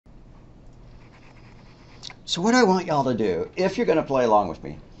So what I want y'all to do, if you're going to play along with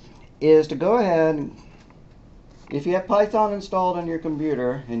me, is to go ahead, if you have Python installed on your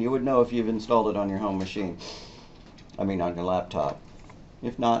computer, and you would know if you've installed it on your home machine, I mean on your laptop.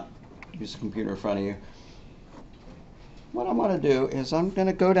 If not, use the computer in front of you. What I'm going to do is I'm going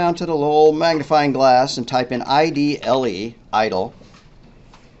to go down to the little magnifying glass and type in IDLE, idle,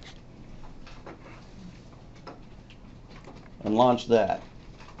 and launch that.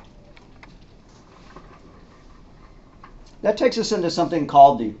 That takes us into something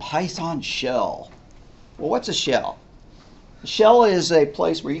called the Python shell. Well, what's a shell? A shell is a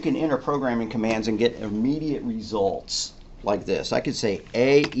place where you can enter programming commands and get immediate results like this. I could say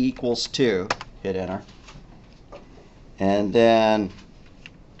A equals 2, hit enter, and then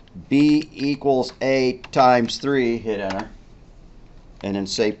B equals A times 3, hit enter, and then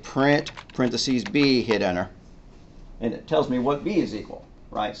say print parentheses B, hit enter, and it tells me what B is equal,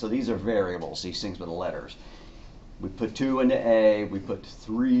 right? So these are variables, these things with letters. We put 2 into A, we put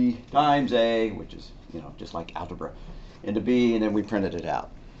 3 times A, which is, just like algebra, into B, and then we printed it out.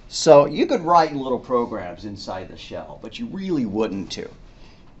 So you could write little programs inside the shell, but you really wouldn't to.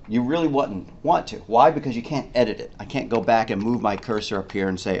 You really wouldn't want to. Why? Because you can't edit it. I can't go back and move my cursor up here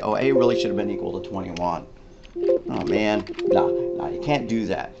and say, oh, A really should have been equal to 21. Oh man, no, you can't do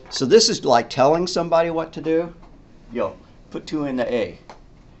that. So this is like telling somebody what to do. Put 2 into A.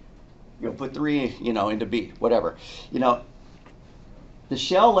 Put 3, into B, whatever. The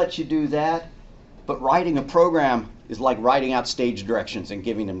shell lets you do that, but writing a program is like writing out stage directions and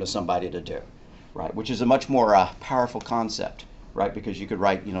giving them to somebody to do, right? Which is a much more powerful concept, right? Because you could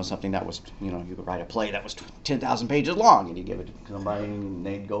write, something that was, you could write a play that was 10,000 pages long, and you give it to somebody and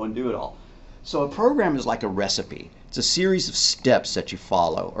they'd go and do it all. So a program is like a recipe. It's a series of steps that you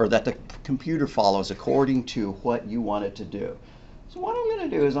follow, or that the computer follows according to what you want it to do. So what I'm going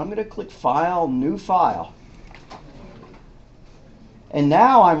to do is I'm going to click File, New File. And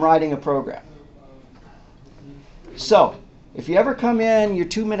now I'm writing a program. So if you ever come in, you're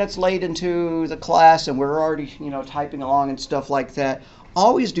 2 minutes late into the class and we're already, typing along and stuff like that,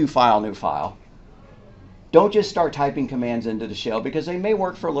 always do File, New File. Don't just start typing commands into the shell, because they may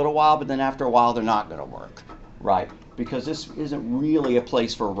work for a little while, but then after a while they're not going to work, right? Because this isn't really a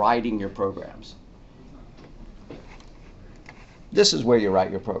place for writing your programs. This is where you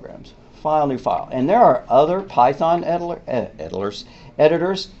write your programs. File, New File. And there are other Python editors.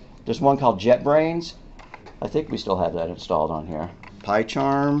 There's one called JetBrains. I think we still have that installed on here.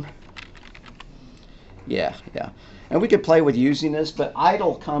 PyCharm. Yeah. And we could play with using this, but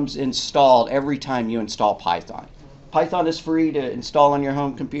idle comes installed every time you install Python. Python is free to install on your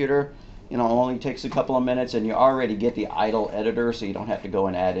home computer. It only takes a couple of minutes, and you already get the idle editor, so you don't have to go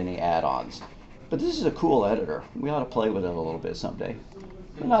and add any add-ons. But this is a cool editor. We ought to play with it a little bit someday,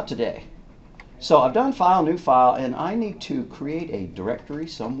 but not today. So I've done File, New File, and I need to create a directory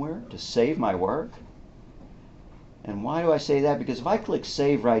somewhere to save my work. And why do I say that? Because if I click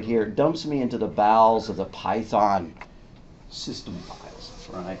Save right here, it dumps me into the bowels of the Python system files,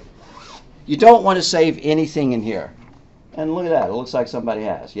 right? You don't want to save anything in here. And look at that. It looks like somebody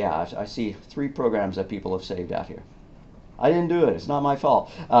has. Yeah, I see 3 programs that people have saved out here. I didn't do it. It's not my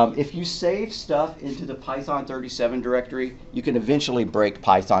fault. If you save stuff into the Python 37 directory, you can eventually break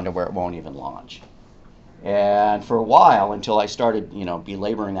Python to where it won't even launch. And for a while, until I started,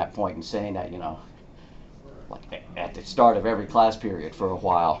 belaboring that point and saying that, like at the start of every class period for a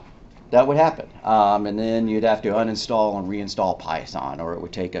while, that would happen. And then you'd have to uninstall and reinstall Python, or it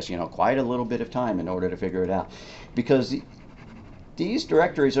would take us, quite a little bit of time in order to figure it out. Because these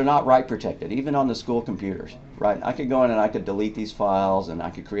directories are not write protected, even on the school computers, right? I could go in and I could delete these files, and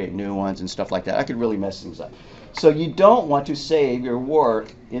I could create new ones and stuff like that. I could really mess things up. So you don't want to save your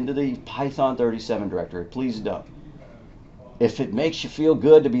work into the Python 37 directory. Please don't. If it makes you feel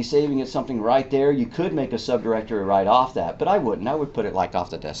good to be saving it something right there, you could make a subdirectory right off that, but I wouldn't. I would put it like off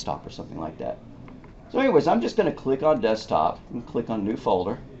the desktop or something like that. So anyways, I'm just going to click on desktop and click on new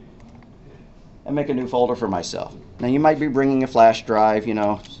folder and make a new folder for myself. Now you might be bringing a flash drive,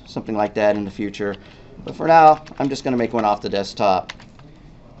 something like that in the future, but for now I'm just going to make one off the desktop.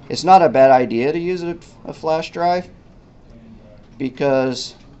 It's not a bad idea to use a flash drive,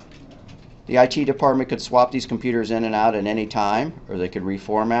 because the IT department could swap these computers in and out at any time, or they could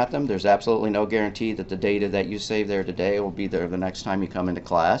reformat them. There's absolutely no guarantee that the data that you save there today will be there the next time you come into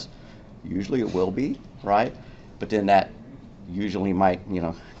class. Usually it will be, right? But then that usually might,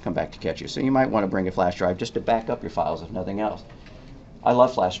 come back to catch you. So you might want to bring a flash drive just to back up your files, if nothing else. I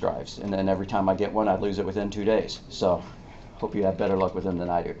love flash drives, and then every time I get one, I lose it within 2 days. So hope you have better luck with them than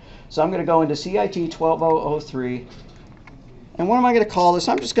I do. So I'm going to go into CIT1203. And what am I going to call this?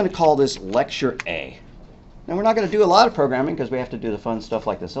 I'm just going to call this Lecture A. And we're not going to do a lot of programming because we have to do the fun stuff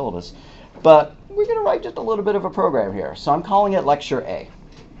like the syllabus. But we're going to write just a little bit of a program here. So I'm calling it Lecture A.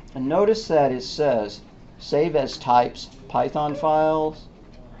 And notice that it says save as types Python files.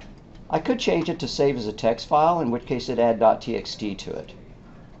 I could change it to save as a text file, in which case it add .txt to it.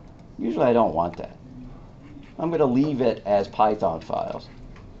 Usually I don't want that. I'm going to leave it as Python files.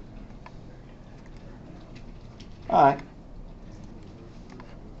 All right.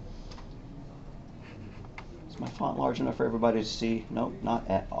 Is my font large enough for everybody to see? Nope, not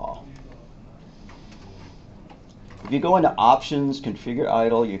at all. If you go into options, configure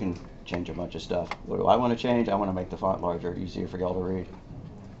idle, you can change a bunch of stuff. What do I want to change? I want to make the font larger, easier for y'all to read.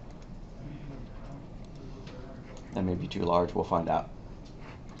 That may be too large, we'll find out.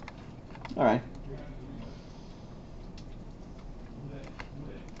 All right.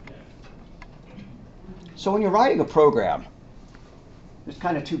 So when you're writing a program, there's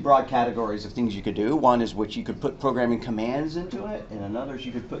kind of two broad categories of things you could do. One is which you could put programming commands into it, and another is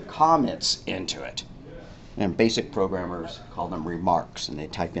you could put comments into it. And basic programmers call them remarks, and they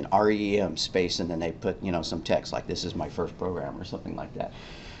type in REM space, and then they put, you know, some text like this is my first program or something like that.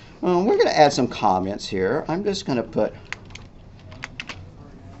 We're going to add some comments here. I'm just going to put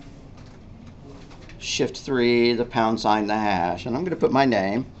Shift-3, the #, the hash, and I'm going to put my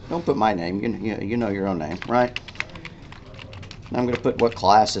name. Don't put my name. You know your own name, right? And I'm going to put what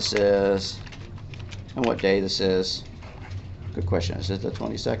class this is and what day this is. Good question. Is it the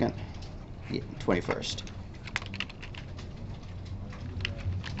 22nd? Yeah, 21st.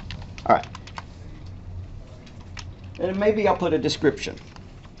 All right. And maybe I'll put a description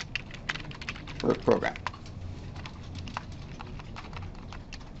for the program.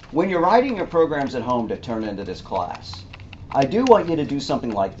 When you're writing your programs at home to turn into this class, I do want you to do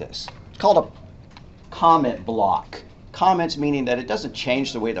something like this. It's called a comment block. Comments meaning that it doesn't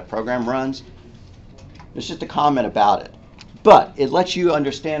change the way the program runs. It's just a comment about it. But it lets you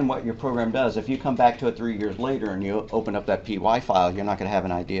understand what your program does. If you come back to it 3 years later and you open up that PY file, you're not going to have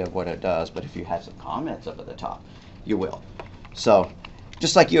an idea of what it does. But if you have some comments up at the top, you will. So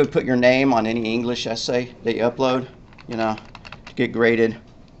just like you would put your name on any English essay that you upload, you know, to get graded,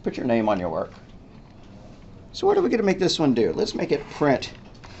 put your name on your work. So what are we going to make this one do? Let's make it print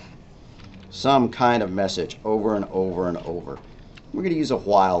some kind of message over and over and over. We're going to use a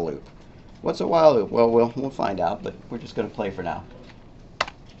while loop. What's a while loop? Well, we'll find out, but we're just going to play for now.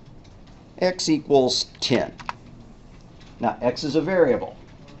 X equals 10. Now, X is a variable,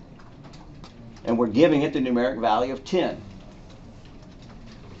 and we're giving it the numeric value of 10.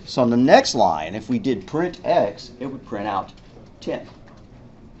 So on the next line, if we did print X, it would print out 10.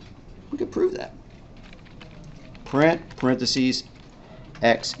 We could prove that. Print, parentheses,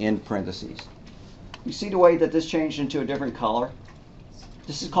 X in parentheses. You see the way that this changed into a different color?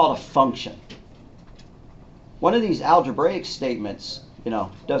 This is called a function. One of these algebraic statements, you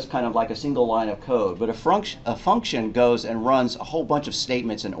know, does kind of like a single line of code, but a function goes and runs a whole bunch of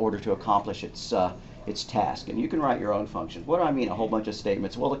statements in order to accomplish its task. And you can write your own functions. What do I mean, a whole bunch of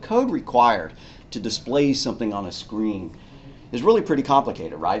statements? Well, the code required to display something on a screen is really pretty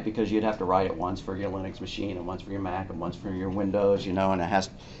complicated, right? Because you'd have to write it once for your Linux machine and once for your Mac and once for your Windows, you know, and it has...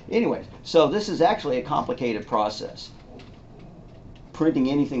 Anyways, so this is actually a complicated process. Printing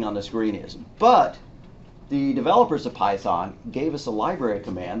anything on the screen is. But the developers of Python gave us a library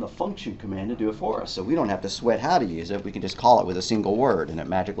command, the function command, to do it for us. So we don't have to sweat how to use it. We can just call it with a single word, and it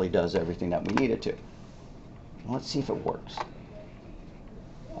magically does everything that we need it to. Let's see if it works.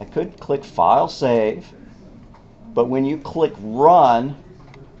 I could click File, Save, but when you click Run,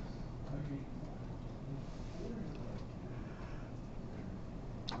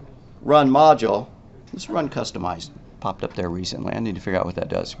 Run Module, let's run Customize. Popped up there recently. I need to figure out what that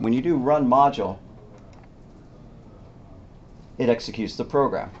does. When you do Run Module, it executes the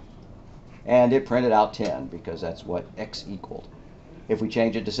program. And it printed out 10 because that's what X equaled. If we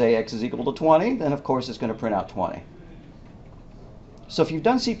change it to say X is equal to 20, then of course it's going to print out 20. So if you've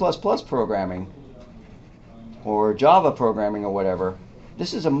done C++ programming or Java programming or whatever,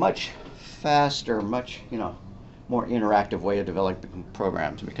 this is a much faster, much, you know, more interactive way of developing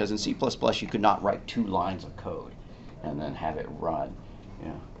programs, because in C++ you could not write 2 lines of code and then have it run. You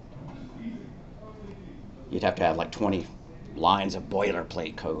know, you'd have to have like 20 lines of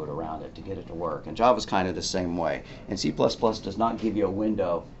boilerplate code around it to get it to work. And Java's kind of the same way. And C++ does not give you a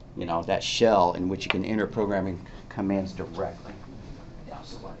window, you know, that shell in which you can enter programming commands directly. Yeah,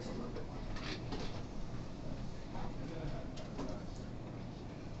 so let's a little bit.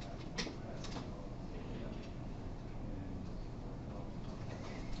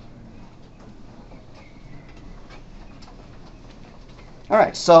 All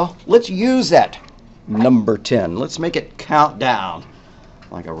right, so let's use that number 10. Let's make it count down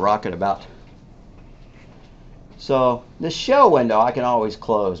like a rocket about. So this shell window I can always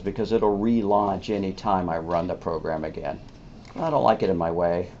close because it'll relaunch anytime I run the program again. I don't like it in my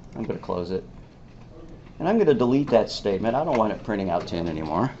way. I'm going to close it. And I'm going to delete that statement. I don't want it printing out 10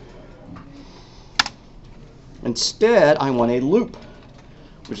 anymore. Instead, I want a loop,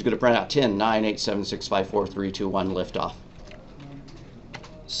 which is going to print out 10, 9, 8, 7, 6, 5, 4, 3, 2, 1, liftoff.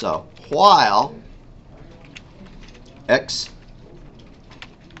 So while x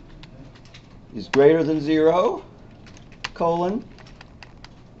is greater than 0, colon.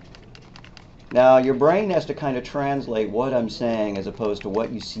 Now your brain has to kind of translate what I'm saying as opposed to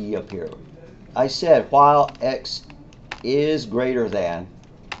what you see up here. I said while x is greater than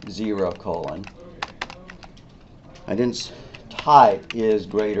 0, colon. I didn't type is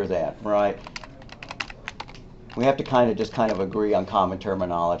greater than, right? We have to just kind of agree on common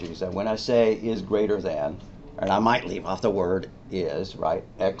terminologies that when I say is greater than, and I might leave off the word is, right?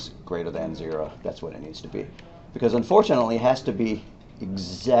 X greater than 0. That's what it needs to be. Because unfortunately it has to be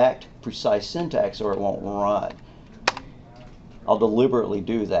exact, precise syntax or it won't run. I'll deliberately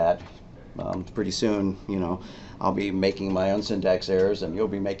do that. Pretty soon, I'll be making my own syntax errors and you'll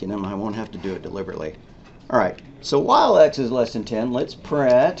be making them. I won't have to do it deliberately. All right, so while x is less than 10, let's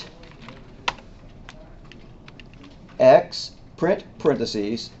print x, print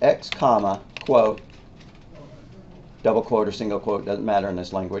parentheses, x comma, quote, double quote or single quote, doesn't matter in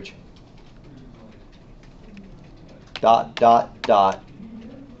this language, dot, dot, dot,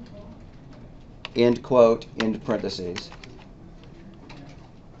 end quote, end parentheses.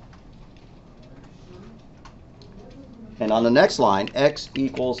 And on the next line, x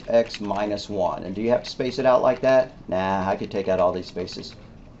equals x minus 1. And do you have to space it out like that? Nah, I could take out all these spaces.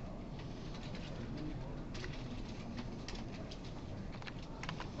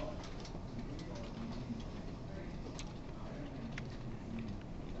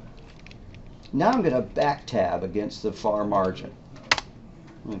 Now I'm going to back tab against the far margin,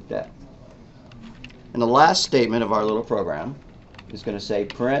 like that. And the last statement of our little program is going to say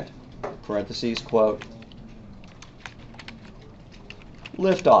print, parentheses, quote,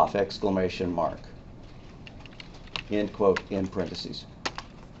 liftoff, exclamation mark, end quote, end parentheses.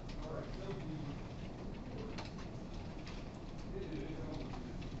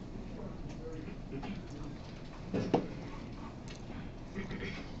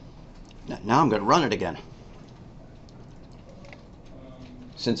 Now I'm going to run it again.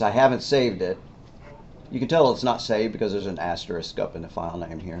 Since I haven't saved it, you can tell it's not saved because there's an asterisk up in the file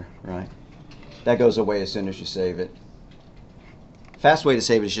name here, right? That goes away as soon as you save it. Fast way to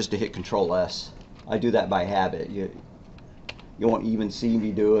save it is just to hit Control-S. I do that by habit. You won't even see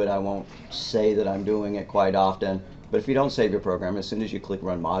me do it. I won't say that I'm doing it quite often. But if you don't save your program, as soon as you click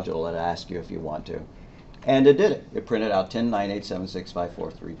Run Module, it'll ask you if you want to. And it did it. It printed out 10, 9, 8, 7, 6, 5,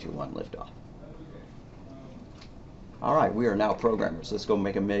 4, 3, 2, 1, liftoff. All right, we are now programmers. Let's go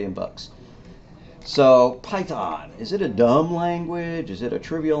make $1 million. So Python, is it a dumb language? Is it a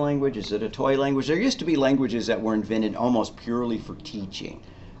trivial language? Is it a toy language? There used to be languages that were invented almost purely for teaching,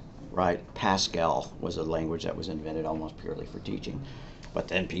 right? Pascal was a language that was invented almost purely for teaching. But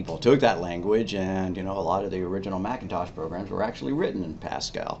then people took that language and, a lot of the original Macintosh programs were actually written in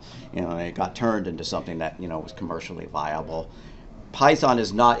Pascal. It got turned into something that, was commercially viable. Python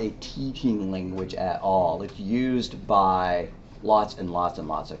is not a teaching language at all. It's used by lots and lots and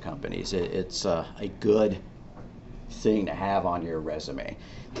lots of companies. It's a good thing to have on your resume.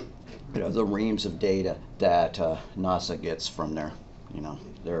 The reams of data that NASA gets from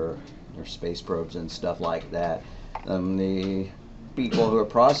their space probes and stuff like that. The people who are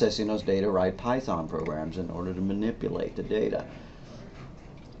processing those data write Python programs in order to manipulate the data.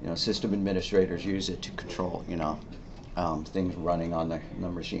 System administrators use it to control, things running on the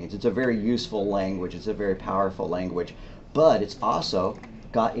machines. It's a very useful language. It's a very powerful language. But it's also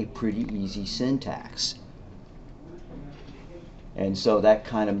got a pretty easy syntax. And so it's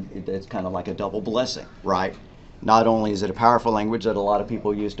kind of like a double blessing, right? Not only is it a powerful language that a lot of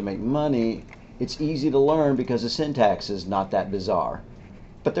people use to make money, it's easy to learn because the syntax is not that bizarre.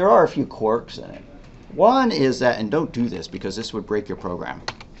 But there are a few quirks in it. One is that, and don't do this because this would break your program.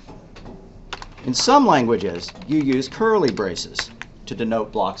 In some languages, you use curly braces to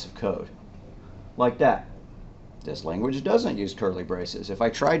denote blocks of code, like that. This language doesn't use curly braces. If I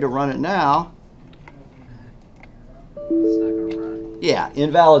tried to run it now, it's not going to run. Yeah,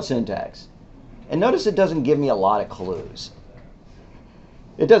 invalid syntax. And notice it doesn't give me a lot of clues.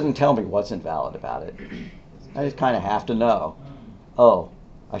 It doesn't tell me what's invalid about it. I just kind of have to know, oh,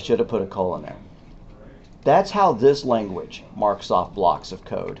 I should have put a colon there. That's how this language marks off blocks of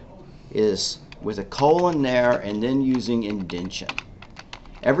code, is with a colon there and then using indentation.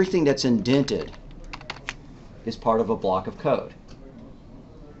 Everything that's indented is part of a block of code.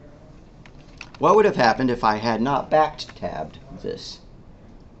 What would have happened if I had not back-tabbed this?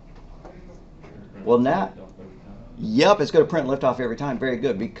 Well, now, yep, it's going to print lift off every time. Very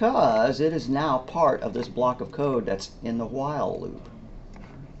good, because it is now part of this block of code that's in the while loop.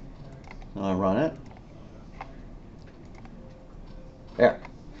 So I run it. There.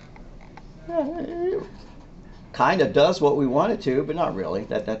 Kind of does what we want it to, but not really.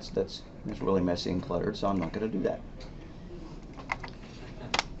 That's really messy and cluttered, so I'm not going to do that.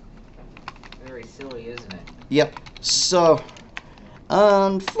 Very silly, isn't it? Yep. So,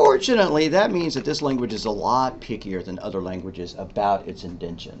 unfortunately, that means that this language is a lot pickier than other languages about its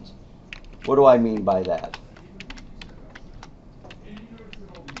indentions. What do I mean by that?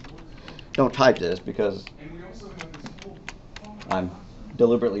 Don't type this because I'm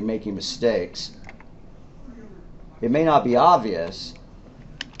deliberately making mistakes. It may not be obvious,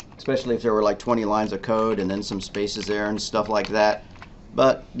 especially if there were like 20 lines of code and then some spaces there and stuff like that,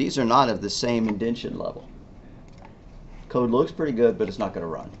 but these are not of the same indentation level. Code looks pretty good, but it's not going to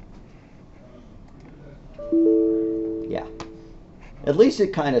run. Yeah. At least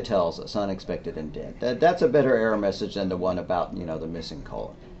it kind of tells us unexpected indent. That's a better error message than the one about, you know, the missing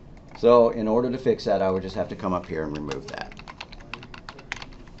colon. So in order to fix that, I would just have to come up here and remove that.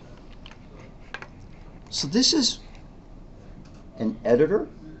 So this is an editor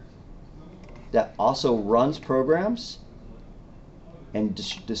that also runs programs and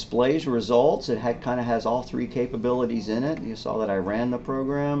displays results. It kind of has all three capabilities in it. You saw that I ran the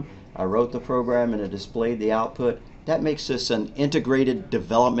program, I wrote the program, and it displayed the output. That makes this an integrated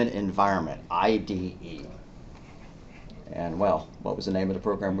development environment, IDE. And well, what was the name of the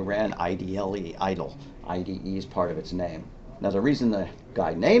program we ran? IDLE, IDLE. IDE is part of its name. Now the reason the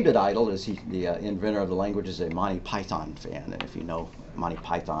guy named it IDLE is the inventor of the language is a Monty Python fan. And if you know Monty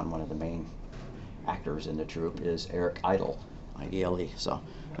Python, one of the main actors in the troupe is Eric Idle, IDLE. So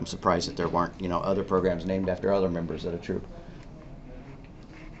I'm surprised that there weren't, you know, other programs named after other members of the troupe.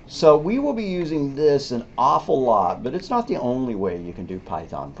 So we will be using this an awful lot, but it's not the only way you can do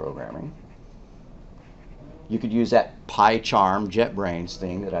Python programming. You could use that PyCharm JetBrains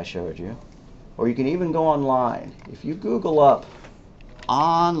thing that I showed you. Or you can even go online. If you Google up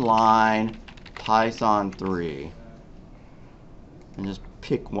online Python 3 and just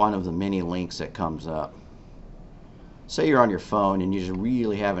pick one of the many links that comes up. Say you're on your phone and you just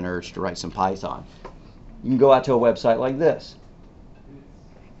really have an urge to write some Python. You can go out to a website like this.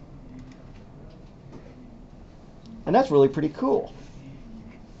 And that's really pretty cool.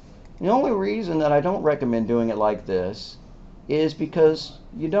 The only reason that I don't recommend doing it like this is because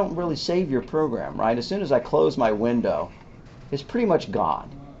you don't really save your program, right? As soon as I close my window, it's pretty much gone.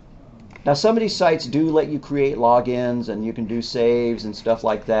 Now some of these sites do let you create logins and you can do saves and stuff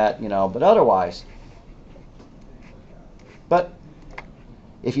like that, you know, but otherwise. But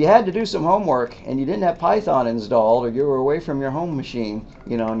if you had to do some homework and you didn't have Python installed or you were away from your home machine,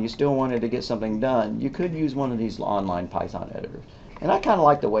 you know, and you still wanted to get something done, you could use one of these online Python editors. And I kind of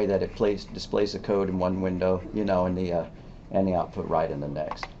like the way that it displays the code in one window, you know, and the output right in the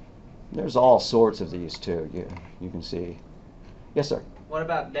next. There's all sorts of these too. You can see. Yes, sir. What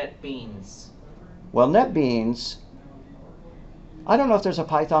about NetBeans? Well, NetBeans, I don't know if there's a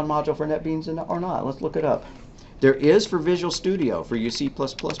Python module for NetBeans or not. Let's look it up. There is for Visual Studio for you C++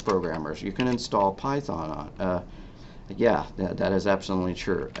 programmers. You can install Python on. Yeah, that is absolutely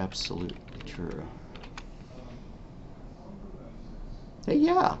true. Absolutely true. Hey,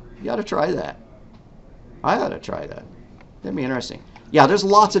 yeah, you ought to try that. I ought to try that. That'd be interesting. Yeah, there's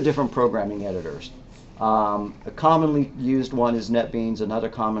lots of different programming editors. A commonly used one is NetBeans, another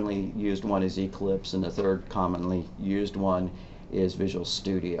commonly used one is Eclipse, and the third commonly used one is Visual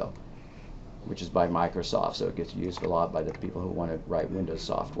Studio, which is by Microsoft, so it gets used a lot by the people who want to write Windows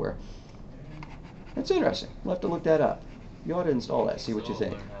software. That's interesting. We'll have to look that up. You ought to install that, see what you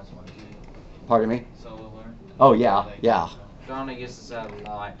think. Pardon me? Oh, yeah, yeah. Donna uses that a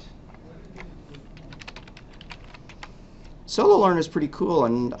lot. Solo Learn is pretty cool,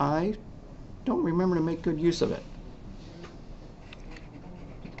 and I don't remember to make good use of it.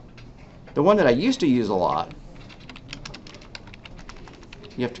 The one that I used to use a lot,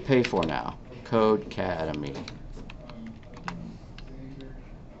 you have to pay for now. Codecademy.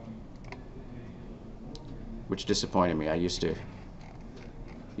 Which disappointed me. I used to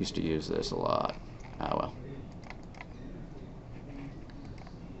use this a lot. Ah, well.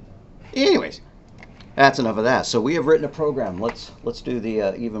 Anyways, that's enough of that. So we have written a program. Let's do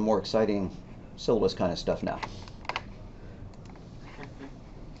the even more exciting syllabus kind of stuff now.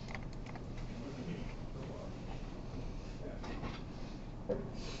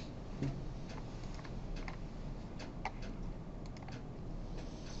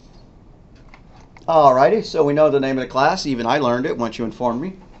 Alrighty, so we know the name of the class. Even I learned it once you informed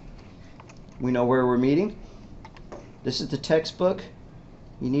me. We know where we're meeting. This is the textbook.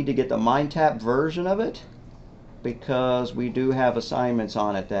 You need to get the MindTap version of it because we do have assignments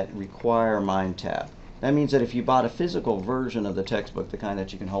on it that require MindTap. That means that if you bought a physical version of the textbook, the kind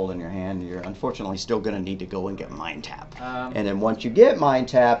that you can hold in your hand, you're unfortunately still going to need to go and get MindTap. And then once you get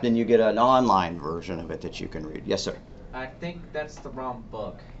MindTap, then you get an online version of it that you can read. Yes, sir? I think that's the wrong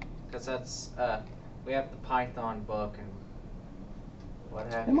book. Because that's, we have the Python book and what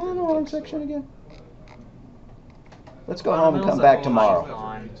happened. Am I in the wrong section again? Let's go Well, home and come Mill's back up tomorrow.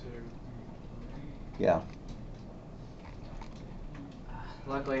 Python. Yeah.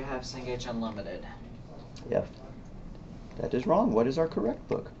 Luckily I have Cengage Unlimited. Yep. That is wrong. What is our correct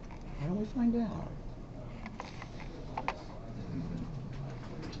book? Why don't we find out?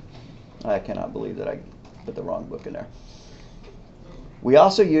 I cannot believe that I put the wrong book in there. We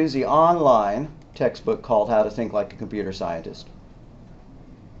also use the online textbook called How to Think Like a Computer Scientist.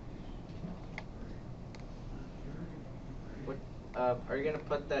 What, are you going to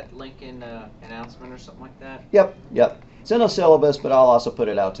put that link in announcement or something like that? Yep, yep. It's in a syllabus, but I'll also put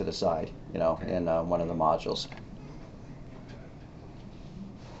it out to the side, you know, in one of the modules.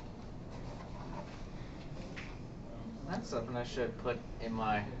 That's something I should put in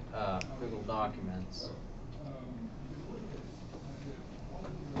my Google Documents.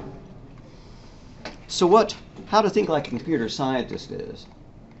 So How to Think Like a Computer Scientist is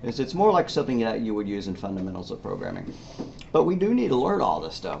it's more like something that you would use in fundamentals of programming. But we do need to learn all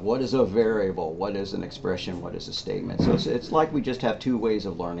this stuff. What is a variable? What is an expression? What is a statement? So it's like we just have two ways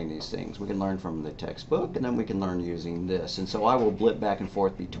of learning these things. We can learn from the textbook, and then we can learn using this. And so I will blip back and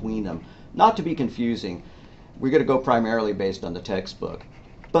forth between them. Not to be confusing, we're going to go primarily based on the textbook.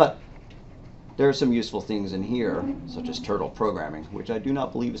 But there are some useful things in here, such as turtle programming, which I do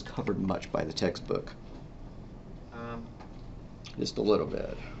not believe is covered much by the textbook. Just a little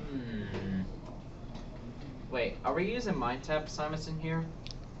bit. Wait, are we using MindTap assignments in here?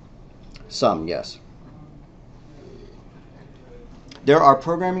 Some, yes. There are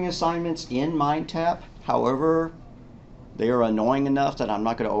programming assignments in MindTap. However, they are annoying enough that I'm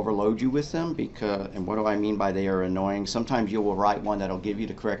not going to overload you with them because, and what do I mean by they are annoying? Sometimes you will write one that'll give you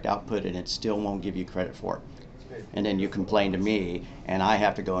the correct output and it still won't give you credit for it. And then you complain to me, and I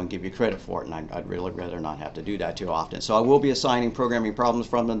have to go and give you credit for it, and I'd really rather not have to do that too often. So I will be assigning programming problems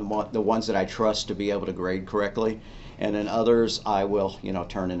from them, the ones that I trust to be able to grade correctly, and then others I will,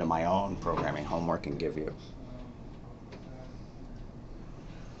 turn into my own programming homework and give you.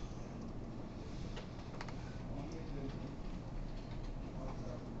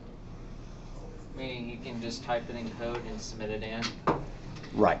 Meaning you can just type it in code and submit it in?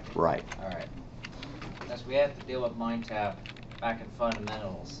 Right. Alright. Because we have to deal with MindTap back in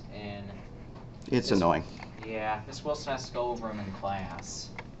fundamentals, and It's annoying. Yeah, Miss Wilson has to go over them in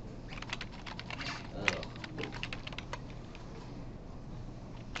class. Ugh.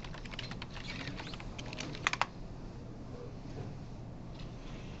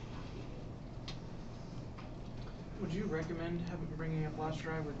 Would you recommend bringing a flash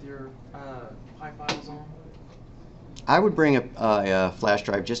drive with your PI files on? I would bring a flash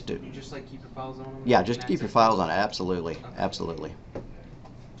drive just to... You just keep your files on them? Yeah, just to keep your files on it. Absolutely. Okay. Absolutely.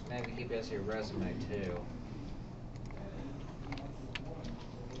 Maybe keep it as your resume too.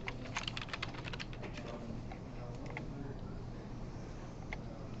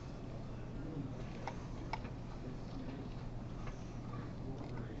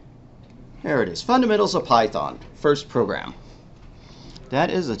 There it is. Fundamentals of Python. First program.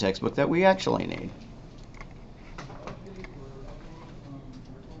 That is the textbook that we actually need.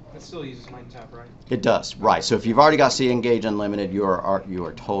 It still uses MindTap, right? It does, right. So if you've already got Cengage Unlimited, you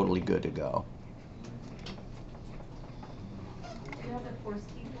are totally good to go. Do you have a course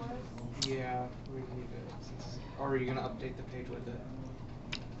key for us? Yeah, we need it. Or are you going to update the page with it?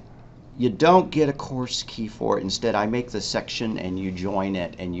 You don't get a course key for it. Instead, I make the section and you join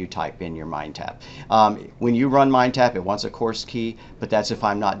it and you type in your MindTap. When you run MindTap, it wants a course key, but that's if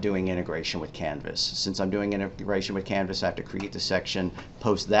I'm not doing integration with Canvas. Since I'm doing integration with Canvas, I have to create the section,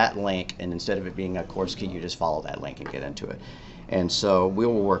 post that link, and instead of it being a course key, you just follow that link and get into it. And so we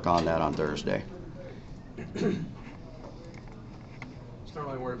will work on that on Thursday. Just don't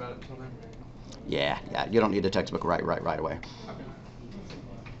really worry about it until then. Yeah, you don't need a textbook right away.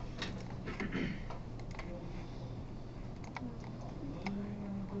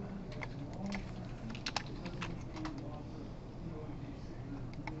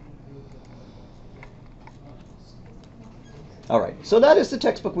 Okay. All right, so that is the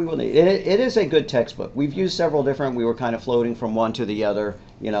textbook we will need. It is a good textbook. We've used several different. We were kind of floating from one to the other,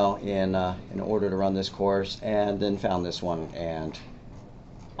 you know, in order to run this course, and then found this one, and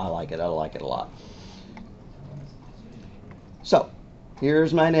I like it. I like it a lot. So,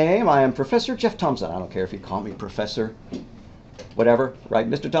 here's my name. I am Professor Jeff Thompson. I don't care if you call me Professor, whatever, right?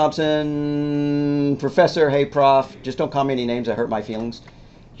 Mr. Thompson, Professor, hey, Prof. Just don't call me any names that hurt my feelings.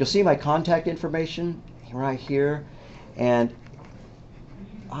 You'll see my contact information right here. And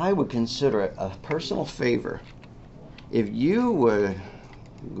I would consider it a personal favor if you would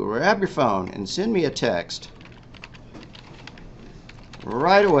grab your phone and send me a text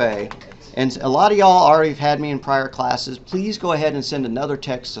right away. And a lot of y'all already have had me in prior classes. Please go ahead and send another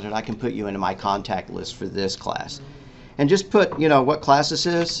text so that I can put you into my contact list for this class. And just put, you know, what class this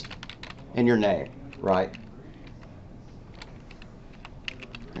is and your name, right?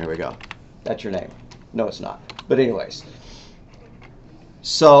 There we go. That's your name. No, it's not. But anyways.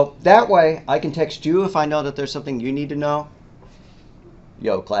 So that way I can text you if I know that there's something you need to know.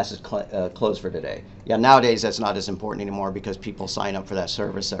 Yo, class is closed for today. Yeah, nowadays that's not as important anymore because people sign up for that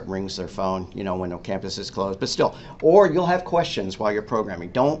service that rings their phone, you know, when the campus is closed. But still, or you'll have questions while you're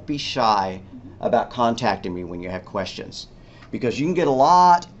programming. Don't be shy about contacting me when you have questions, because you can get a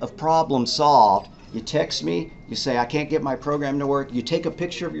lot of problems solved. You text me, you say, I can't get my program to work. You take a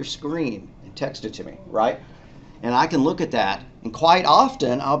picture of your screen and text it to me, right? And I can look at that, and quite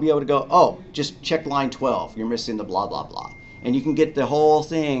often I'll be able to go, oh, just check line 12. You're missing the blah, blah, blah. And you can get the whole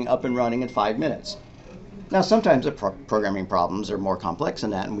thing up and running in 5 minutes. Now, sometimes the programming problems are more complex than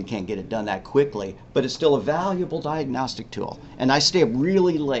that, and we can't get it done that quickly, but it's still a valuable diagnostic tool. And I stay up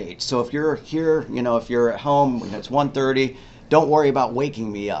really late, so if you're here, you know, if you're at home when it's 1:30, don't worry about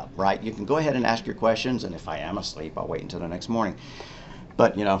waking me up, right? You can go ahead and ask your questions, and if I am asleep, I'll wait until the next morning.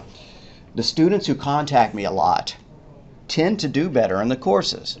 But, you know, the students who contact me a lot tend to do better in the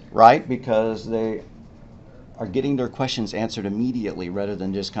courses, right? Because they are getting their questions answered immediately rather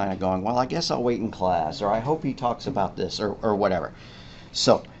than just kind of going, well, I guess I'll wait in class, or I hope he talks about this, or whatever.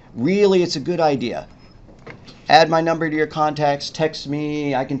 So really, it's a good idea. Add my number to your contacts, text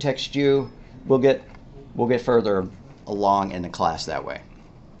me, I can text you. We'll get further along in the class that way.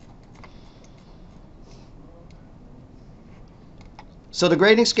 So the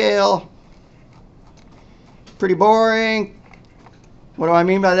grading scale, pretty boring. What do I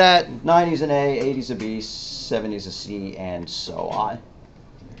mean by that? 90's an A, 80's a B, 70's a C, and so on.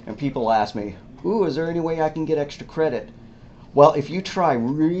 And people ask me, ooh, is there any way I can get extra credit? Well, if you try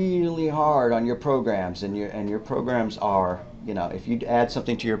really hard on your programs, and your programs are, you know, if you add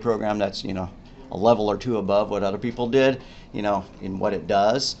something to your program that's, you know, a level or two above what other people did, you know, in what it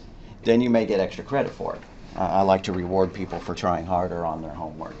does, then you may get extra credit for it. I like to reward people for trying harder on their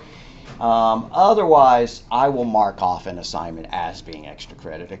homework. Otherwise, I will mark off an assignment as being extra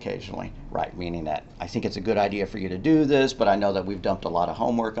credit occasionally, right? Meaning that I think it's a good idea for you to do this, but I know that we've dumped a lot of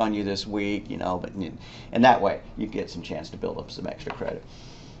homework on you this week, you know, and that way you get some chance to build up some extra credit.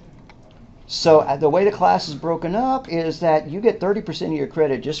 So the way the class is broken up is that you get 30% of your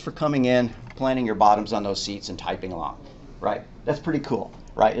credit just for coming in, planting your bottoms on those seats and typing along, right? That's pretty cool,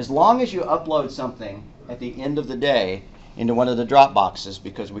 right? As long as you upload something at the end of the day into one of the drop boxes,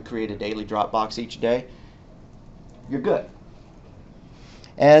 because we create a daily drop box each day, you're good.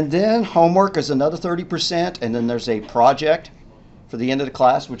 And then homework is another 30%, and then there's a project for the end of the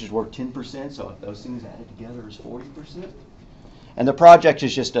class, which is worth 10%, so if those things added together is 40%. And the project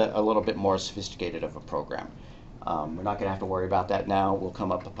is just a little bit more sophisticated of a program. We're not going to have to worry about that now. We'll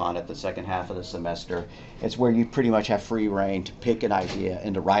come up upon it the second half of the semester. It's where you pretty much have free reign to pick an idea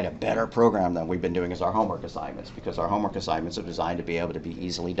and to write a better program than we've been doing as our homework assignments, because our homework assignments are designed to be able to be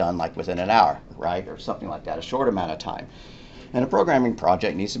easily done like within an hour, right? Or something like that, a short amount of time. And a programming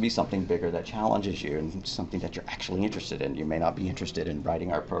project needs to be something bigger that challenges you and something that you're actually interested in. You may not be interested in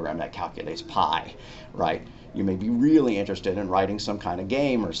writing our program that calculates pi, right? You may be really interested in writing some kind of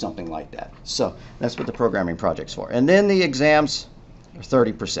game or something like that. So that's what the programming project's for. And then the exams are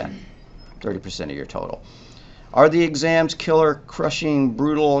 30%, 30% of your total. Are the exams killer, crushing,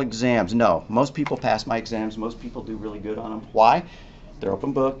 brutal exams? No. Most people pass my exams. Most people do really good on them. Why? They're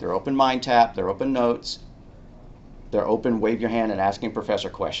open book, they're open mind tap, they're open notes, they're open wave your hand and asking professor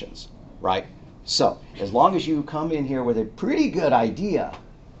questions, right? So as long as you come in here with a pretty good idea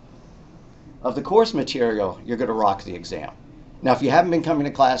of the course material, you're going to rock the exam. Now, if you haven't been coming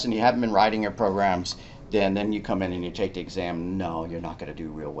to class and you haven't been writing your programs, then you come in and you take the exam. No, you're not going to do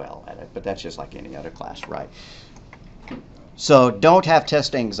real well at it. But that's just like any other class, right? So don't have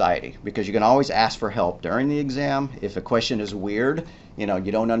test anxiety, because you can always ask for help during the exam. If a question is weird, you know,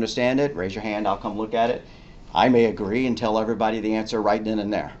 you don't understand it, raise your hand, I'll come look at it. I may agree and tell everybody the answer right then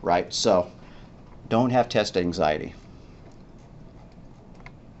and there, right? So don't have test anxiety.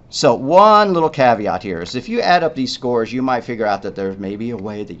 So one little caveat here is if you add up these scores, you might figure out that there's maybe a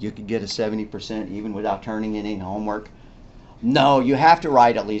way that you could get a 70% even without turning in any homework. No, you have to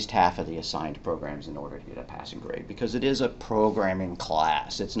write at least half of the assigned programs in order to get a passing grade, because it is a programming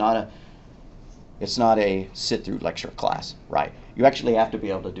class. It's not a sit-through lecture class, right? You actually have to be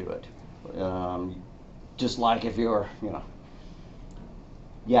able to do it. Just like if you're,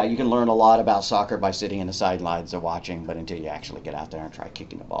 yeah, you can learn a lot about soccer by sitting in the sidelines and watching, but until you actually get out there and try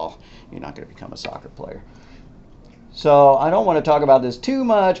kicking the ball, you're not going to become a soccer player. So I don't want to talk about this too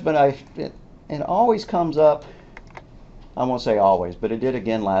much, but it always comes up. I won't say always, but it did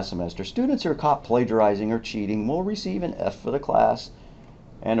again last semester. Students who are caught plagiarizing or cheating will receive an F for the class,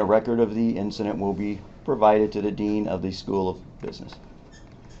 and a record of the incident will be provided to the dean of the School of Business.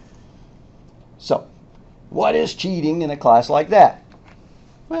 So, what is cheating in a class like that?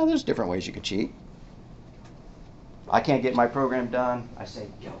 Well, there's different ways you could cheat. I can't get my program done. I say,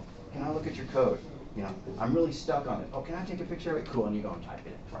 yo, can I look at your code? I'm really stuck on it. Oh, can I take a picture of it? Cool, and you go and type it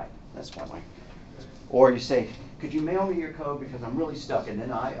in. Right, that's one way. Or you say, could you mail me your code because I'm really stuck, and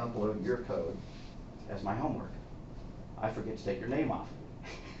then I upload your code as my homework. I forget to take your name off.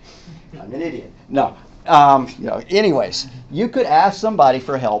 I'm an idiot. No. Anyways, you could ask somebody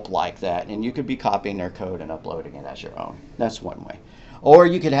for help like that, and you could be copying their code and uploading it as your own. That's one way. Or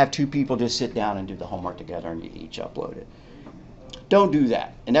you could have two people just sit down and do the homework together and you each upload it. Don't do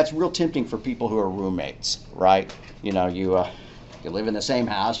that. And that's real tempting for people who are roommates, right? You live in the same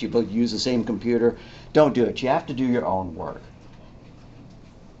house, you both use the same computer. Don't do it. You have to do your own work.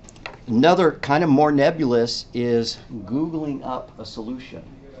 Another kind of more nebulous is Googling up a solution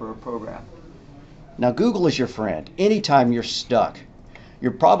for a program. Now, Google is your friend. Anytime you're stuck,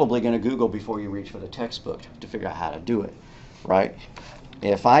 you're probably going to Google before you reach for the textbook to figure out how to do it, right?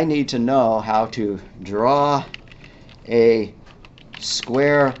 If I need to know how to draw a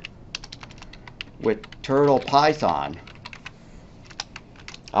square with Turtle Python,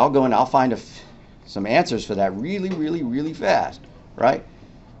 I'll go and I'll find some answers for that really, really, really fast, right?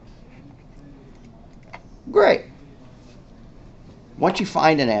 Great. Once you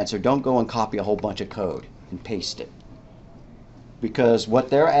find an answer, don't go and copy a whole bunch of code and paste it. Because what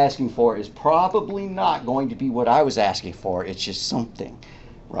they're asking for is probably not going to be what I was asking for. It's just something,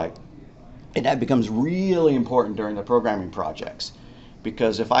 right? And that becomes really important during the programming projects.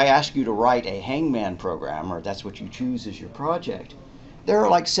 Because if I ask you to write a hangman program, or that's what you choose as your project, there are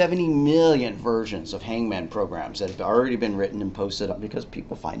like 70 million versions of hangman programs that have already been written and posted up because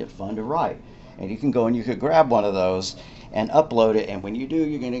people find it fun to write. And you can go and you could grab one of those and upload it, and when you do,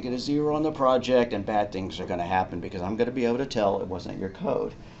 you're going to get a 0 on the project, and bad things are going to happen because I'm going to be able to tell it wasn't your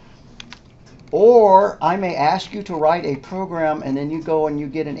code. Or I may ask you to write a program, and then you go and you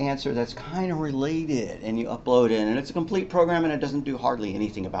get an answer that's kind of related, and you upload it, and it's a complete program, and it doesn't do hardly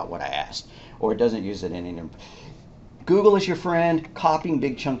anything about what I asked, or it doesn't use it in any. Google is your friend. Copying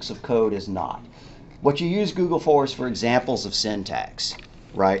big chunks of code is not. What you use Google for is for examples of syntax.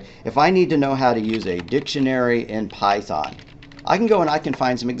 Right? If I need to know how to use a dictionary in Python, I can go and I can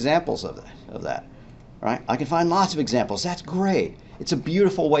find some examples of that. Right? I can find lots of examples. That's great. It's a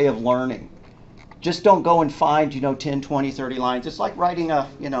beautiful way of learning. Just don't go and find, 10, 20, 30 lines. It's like writing an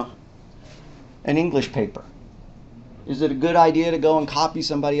English paper. Is it a good idea to go and copy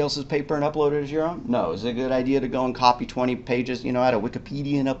somebody else's paper and upload it as your own? No. Is it a good idea to go and copy 20 pages, out of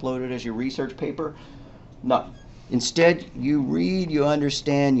Wikipedia and upload it as your research paper? No. Instead, you read, you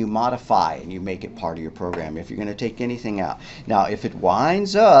understand, you modify, and you make it part of your program if you're going to take anything out. Now, if it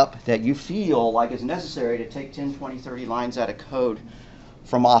winds up that you feel like it's necessary to take 10, 20, 30 lines out of code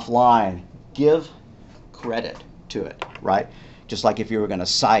from offline, give credit to it, right? Just like if you were going to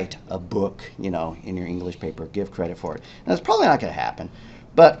cite a book, in your English paper, give credit for it. Now, it's probably not going to happen,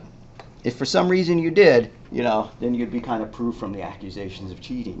 but if for some reason you did, then you'd be kind of proof from the accusations of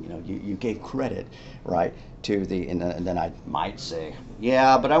cheating. You gave credit, right, to and then I might say,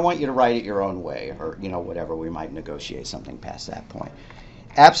 yeah, but I want you to write it your own way, or, whatever. We might negotiate something past that point.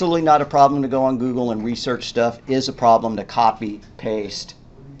 Absolutely not a problem to go on Google and research stuff. Is a problem to copy, paste,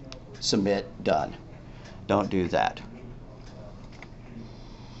 submit, done. Don't do that.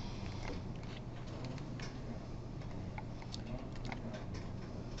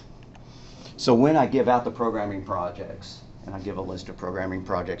 So when I give out the programming projects, and I give a list of programming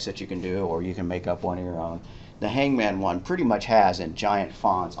projects that you can do, or you can make up one of your own, the Hangman one pretty much has in giant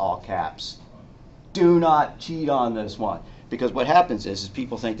fonts, all caps, do not cheat on this one. Because what happens is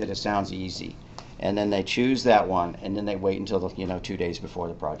people think that it sounds easy. and then they choose that one, and then they wait until the, 2 days before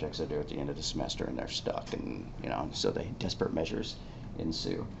the projects are due at the end of the semester, and they're stuck, and so they desperate measures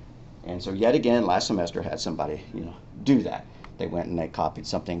ensue. And so yet again, last semester had somebody do that. They went and they copied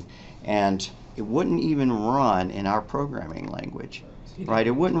something, and it wouldn't even run in our programming language, right?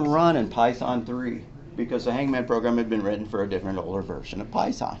 It wouldn't run in Python 3 because the Hangman program had been written for a different, older version of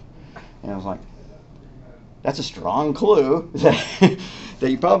Python. And I was like, that's a strong clue that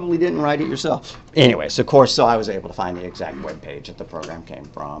you probably didn't write it yourself. Anyways, of course, so I was able to find the exact web page that the program came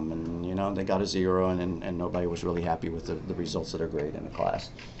from, and they got a 0, and nobody was really happy with the results of their grade in the class.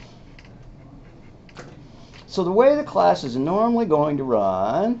 So the way the class is normally going to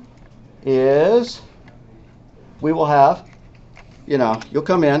run is we will have, you'll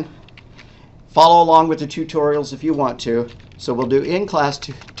come in, follow along with the tutorials if you want to. So we'll do in-class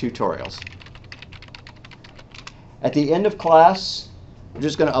tutorials. At the end of class, we're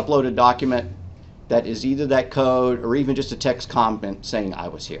just going to upload a document that is either that code or even just a text comment saying I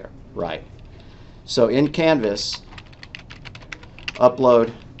was here, right? So in Canvas,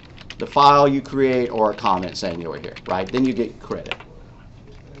 upload the file you create or a comment saying you were here, right? Then you get credit.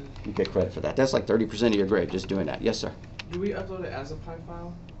 You get credit for that. That's like 30% of your grade, just doing that. Yes, sir? Do we upload it as a Py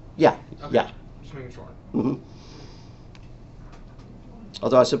file? Yeah, Okay. yeah. Just making sure. Mm-hmm.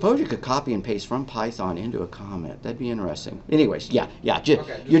 Although I suppose you could copy and paste from Python into a comment. That'd be interesting. Anyways, yeah.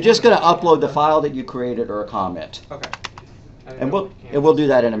 You're just going to upload the file that you created or a comment. Okay. And we'll do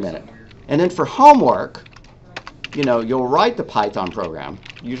that in a minute. And then for homework, you'll write the Python program.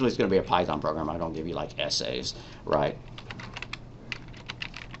 Usually it's going to be a Python program. I don't give you like essays, right?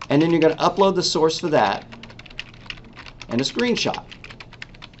 And then you're going to upload the source for that and a screenshot.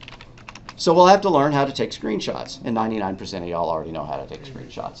 So we'll have to learn how to take screenshots, and 99% of y'all already know how to take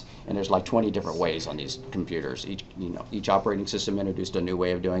screenshots. And there's like 20 different ways on these computers. Each operating system introduced a new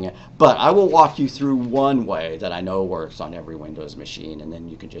way of doing it. But I will walk you through one way that I know works on every Windows machine, and then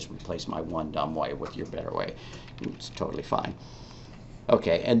you can just replace my one dumb way with your better way. It's totally fine.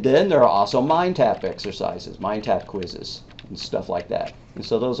 Okay, and then there are also MindTap exercises, MindTap quizzes, and stuff like that. And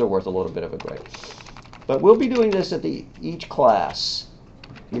so those are worth a little bit of a grade. But we'll be doing this at each class.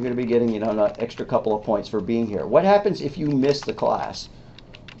 You're going to be getting, an extra couple of points for being here. What happens if you miss the class?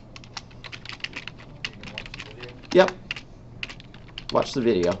 Yep. Watch the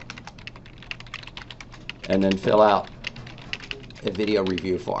video. And then fill out a video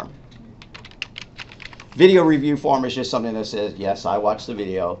review form. Video review form is just something that says, yes, I watched the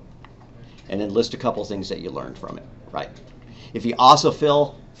video, and then list a couple things that you learned from it, right? If you also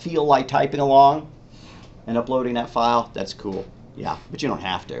feel like typing along and uploading that file, that's cool. Yeah, but you don't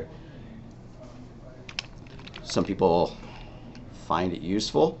have to. Some people find it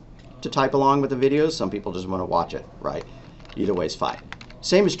useful to type along with the videos. Some people just want to watch it, right? Either way is fine.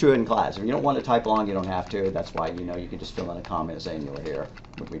 Same is true in class. If you don't want to type along, you don't have to. That's why, you can just fill in a comment saying you were here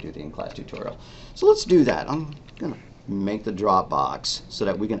when we do the in-class tutorial. So let's do that. I'm going to make the Dropbox so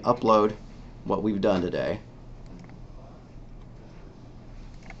that we can upload what we've done today.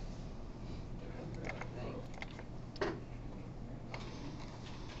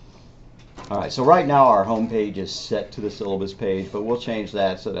 All right, so right now our home page is set to the syllabus page, but we'll change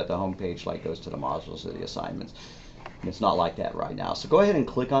that so that the home page goes to the modules or the assignments. And it's not like that right now. So go ahead and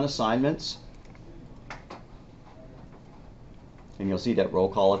click on assignments. And you'll see that roll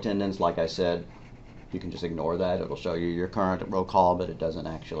call attendance, like I said, you can just ignore that. It'll show you your current roll call, but it doesn't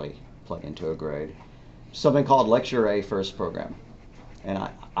actually play into a grade. Something called Lecture A first program. And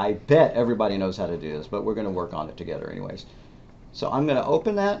I bet everybody knows how to do this, but we're going to work on it together anyways. So I'm going to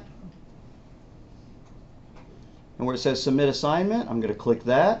open that. And where it says submit assignment, I'm going to click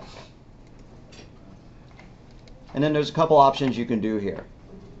that. And then there's a couple options you can do here.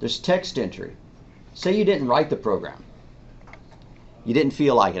 There's text entry. Say you didn't write the program. You didn't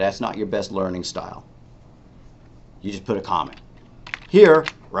feel like it. That's not your best learning style. You just put a comment. Here,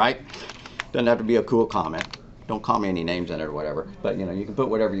 right? Doesn't have to be a cool comment. Don't call me any names in it or whatever. But you can put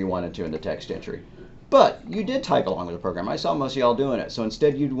whatever you wanted to in the text entry. But you did type along with the program. I saw most of y'all doing it. So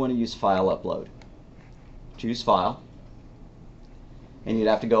instead you'd want to use file upload. Choose file, and you'd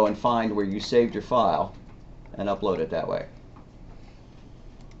have to go and find where you saved your file and upload it that way.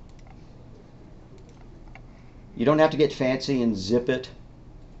 You don't have to get fancy and zip it.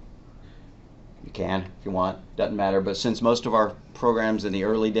 You can if you want, doesn't matter, but since most of our programs in the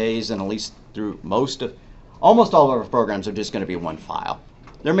early days, and at least through almost all of our programs, are just going to be one file.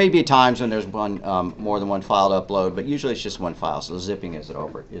 There may be times when there's more than one file to upload, but usually it's just one file, so zipping is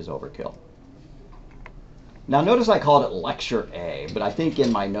overkill. Now notice I called it Lecture A, but I think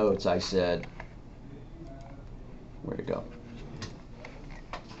in my notes I said, where'd it go?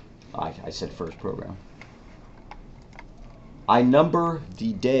 I said first program. I number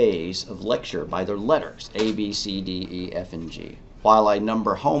the days of lecture by their letters, A, B, C, D, E, F, and G, while I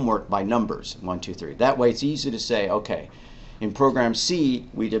number homework by numbers, 1, 2, 3. That way it's easy to say, okay, in program C,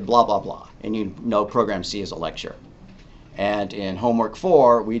 we did blah, blah, blah. And you know program C is a lecture. And in homework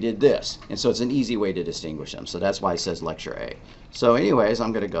 4, we did this. And so it's an easy way to distinguish them. So that's why it says lecture A. So anyways,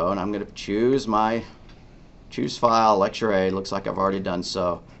 I'm going to go and I'm going to choose file, lecture A. Looks like I've already done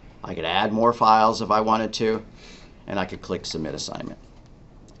so. I could add more files if I wanted to. And I could click submit assignment.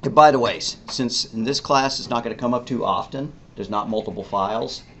 And by the way, since in this class it's not going to come up too often, there's not multiple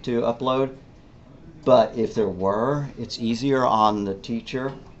files to upload. But if there were, it's easier on the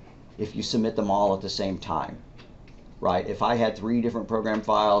teacher if you submit them all at the same time. Right? If I had 3 different program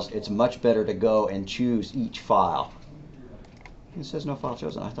files, it's much better to go and choose each file. It says no file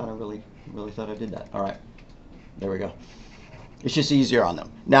chosen. I thought I really thought I did that. All right. There we go. It's just easier on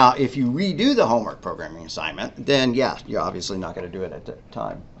them. Now, if you redo the homework programming assignment, then yeah, you're obviously not going to do it at the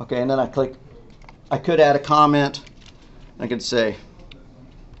time. Okay, and then I could add a comment. I could say,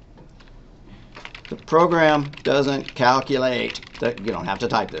 the program doesn't calculate, you don't have to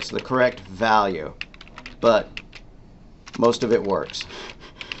type this, the correct value, but most of it works.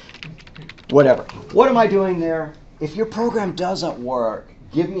 Whatever. What am I doing there? If your program doesn't work,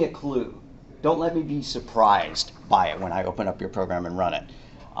 give me a clue. Don't let me be surprised by it when I open up your program and run it.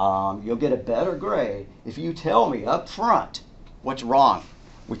 You'll get a better grade if you tell me up front what's wrong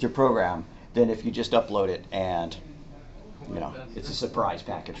with your program than if you just upload it and, you know, it's a surprise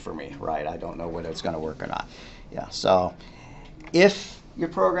package for me, right? I don't know whether it's going to work or not. Yeah, so if your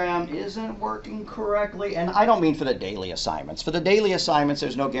program isn't working correctly, and I don't mean for the daily assignments. For the daily assignments,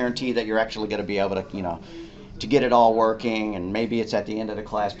 there's no guarantee that you're actually going to be able to, you know, to get it all working, and maybe it's at the end of the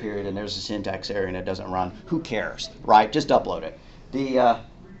class period and there's a syntax error and it doesn't run. Who cares, right? Just upload it.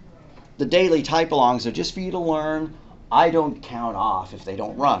 The daily type-alongs are just for you to learn. I don't count off if they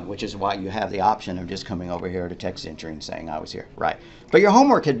don't run, which is why you have the option of just coming over here to text entry and saying I was here, right? But your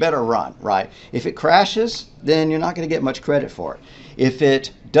homework had better run, right? If it crashes, then you're not going to get much credit for it. If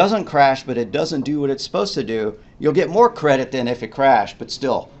it doesn't crash but it doesn't do what it's supposed to do, you'll get more credit than if it crashed, but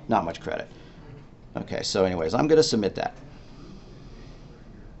still not much credit. Okay, so anyways, I'm going to submit that.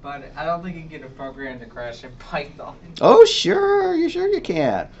 But I don't think you can get a program to crash in Python. Oh, sure you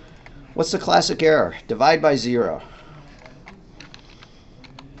can. What's the classic error? Divide by 0.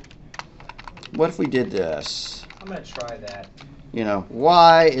 What if we did this? I'm going to try that. You know,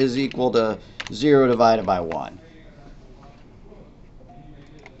 y is equal to 0 divided by 1.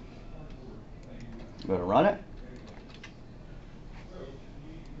 Go to run it.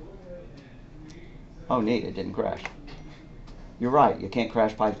 Oh, neat, it didn't crash. You're right, you can't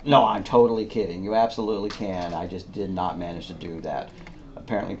crash Python. No, I'm totally kidding. You absolutely can. I just did not manage to do that.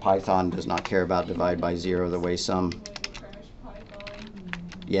 Apparently Python does not care about divide by 0 the way some...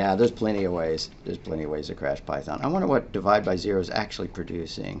 Yeah, there's plenty of ways. There's plenty of ways to crash Python. I wonder what divide by 0 is actually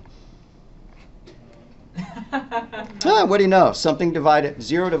producing. What do you know? Something divided...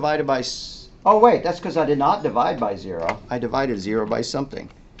 0 divided by... Oh, wait, that's because I did not divide by 0. I divided 0 by something.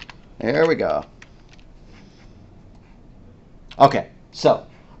 There we go. Okay, so,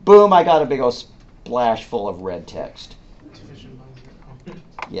 boom, I got a big old splash full of red text.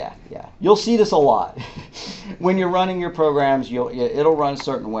 Yeah. You'll see this a lot. When you're running your programs, it'll run a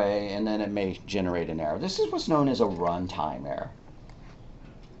certain way, and then it may generate an error. This is what's known as a runtime error.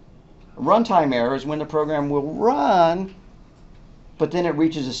 A runtime error is when the program will run, but then it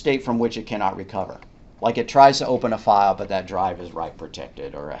reaches a state from which it cannot recover. Like it tries to open a file, but that drive is write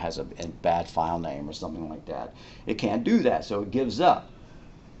protected, or it has a bad file name or something like that. It can't do that, so it gives up.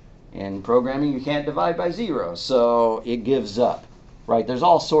 In programming, you can't divide by 0, so it gives up. Right? There's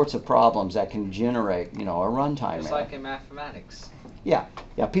all sorts of problems that can generate, you know, a runtime error. Just like in mathematics. Yeah.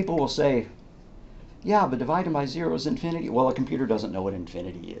 People will say, yeah, but dividing by 0 is infinity. Well, a computer doesn't know what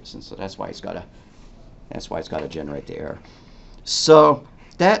infinity is, and so that's why it's got to generate the error. So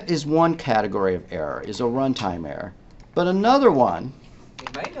that is one category of error, is a runtime error. But another one, You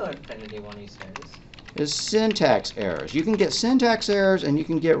may know infinity one of these days. is syntax errors. You can get syntax errors and you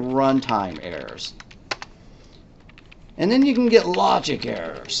can get runtime errors. And then you can get logic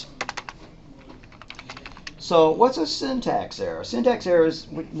errors. So what's a syntax error? Syntax error is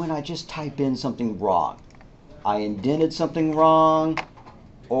when I just type in something wrong. I indented something wrong,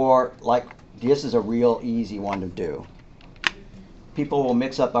 or like this is a real easy one to do. People will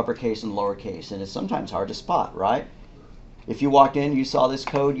mix up uppercase and lowercase, and it's sometimes hard to spot, right? If you walked in, you saw this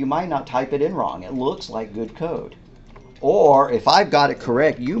code, you might not type it in wrong. It looks like good code. Or if I've got it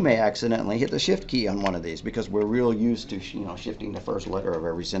correct, you may accidentally hit the shift key on one of these because we're real used to shifting the first letter of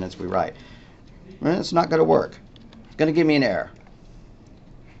every sentence we write. Well, it's not going to work. It's going to give me an error.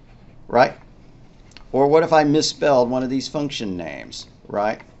 Right? Or what if I misspelled one of these function names?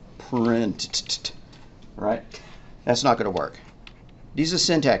 Right? Print. Right? That's not going to work. These are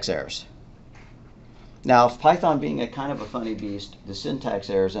syntax errors. Now, if Python being a kind of a funny beast, the syntax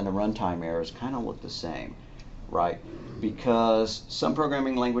errors and the runtime errors kind of look the same, right? Because some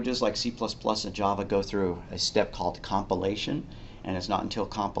programming languages like C++ and Java go through a step called compilation, and it's not until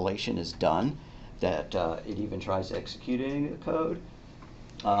compilation is done that it even tries executing the code.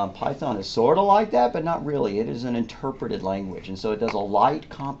 Python is sort of like that, but not really. It is an interpreted language, and so it does a light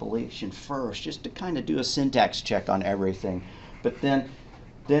compilation first, just to kind of do a syntax check on everything. But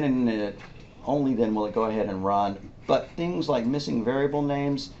only then will it go ahead and run. But things like missing variable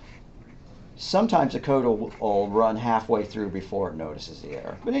names, sometimes the code will run halfway through before it notices the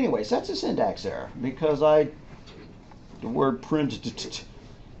error. But anyways, that's a syntax error because the word print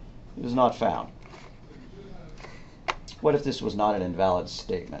is not found. What if this was not an invalid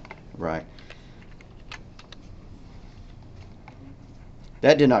statement, right?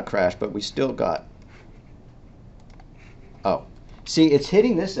 That did not crash, but we still got, oh. See, it's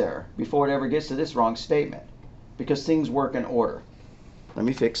hitting this error before it ever gets to this wrong statement because things work in order. Let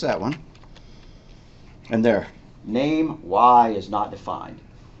me fix that one. And there, name Y is not defined.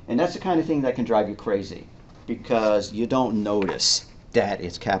 And that's the kind of thing that can drive you crazy because you don't notice that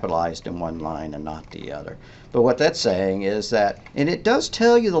it's capitalized in one line and not the other. But what that's saying is that, and it does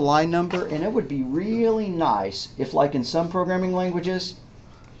tell you the line number, and it would be really nice if, like in some programming languages,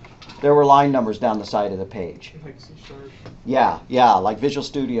 there were line numbers down the side of the page. Like C#. Yeah, like Visual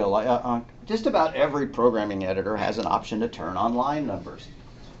Studio. Just about every programming editor has an option to turn on line numbers.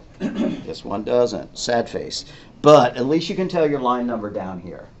 This one doesn't. Sad face. But at least you can tell your line number down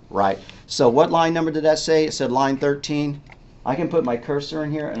here, right? So what line number did that say? It said line 13. I can put my cursor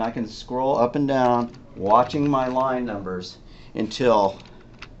in here and I can scroll up and down watching my line numbers until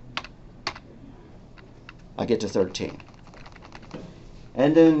I get to 13.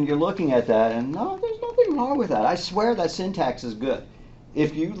 And then you're looking at that and no, there's nothing wrong with that. I swear that syntax is good.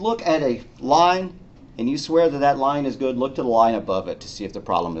 If you look at a line and you swear that that line is good, look to the line above it to see if the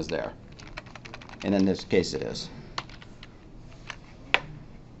problem is there. And in this case it is.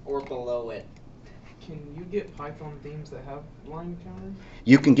 Or below it. Can you get Python themes that have line counters?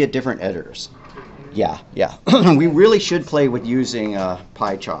 You can get different editors. Yeah. We really should play with using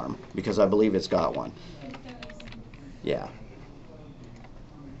PyCharm because I believe it's got one. Yeah.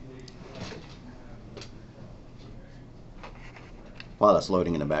 While that's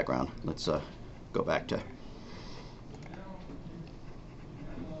loading in the background, let's go back to.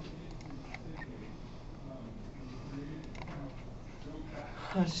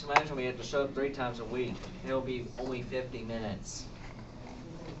 Just imagine we had to show up 3 times a week. It'll be only 50 minutes.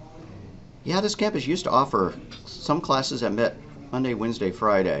 Yeah, this campus used to offer some classes that met Monday, Wednesday,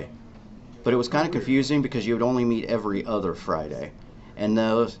 Friday. But it was kind of confusing because you would only meet every other Friday. And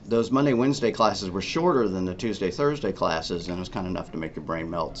those Monday, Wednesday classes were shorter than the Tuesday, Thursday classes, and it was kind of enough to make your brain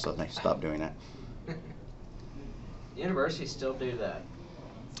melt, so they stopped doing that. Universities still do that.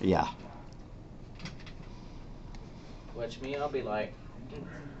 Yeah. Which me, I'll be like,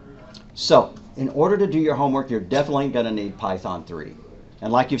 So, in order to do your homework, you're definitely going to need Python 3.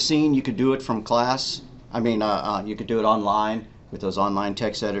 And like you've seen, you could do it from class. You could do it online with those online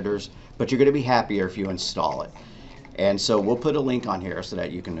text editors, but you're going to be happier if you install it. And so we'll put a link on here so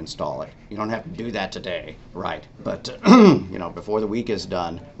that you can install it. You don't have to do that today, right? But before the week is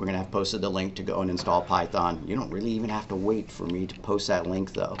done, we're going to have posted the link to go and install Python. You don't really even have to wait for me to post that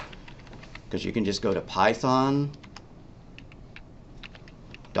link, though, because you can just go to python.org,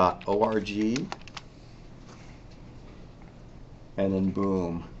 and then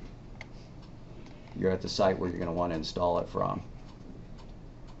boom, you're at the site where you're going to want to install it from.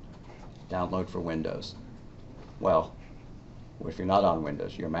 Download for Windows. Well, if you're not on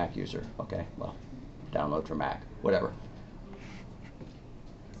Windows, you're a Mac user. Okay, well, download for Mac, whatever.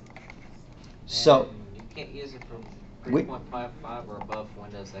 So you can't use it from 3.55 or above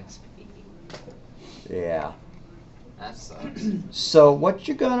Windows XP. Yeah. That sucks. So what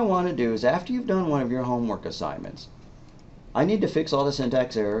you're going to want to do is after you've done one of your homework assignments, I need to fix all the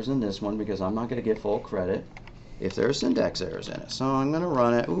syntax errors in this one because I'm not going to get full credit if there are syntax errors in it. So I'm going to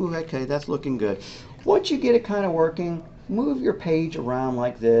run it. Ooh, okay, that's looking good. Once you get it kind of working, move your page around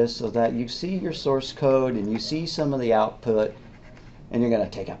like this so that you see your source code and you see some of the output, and you're going to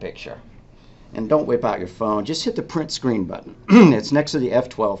take a picture. and don't whip out your phone, just hit the print screen button. It's next to the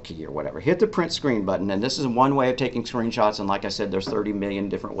F12 key or whatever. Hit the print screen button, and this is one way of taking screenshots, and like I said, there's 30 million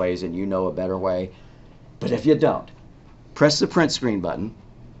different ways, and you know a better way. But if you don't, press the print screen button,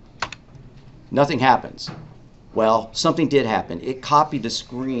 nothing happens. Well, something did happen. It copied the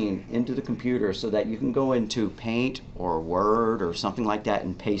screen into the computer so that you can go into Paint or Word or something like that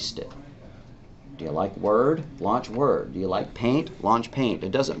and paste it. Do you like Word? Launch Word. Do you like Paint? Launch Paint.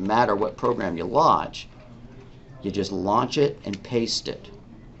 It doesn't matter what program you launch. You just launch it and paste it.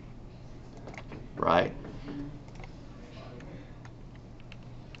 Right?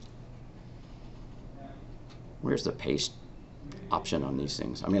 Where's the paste option on these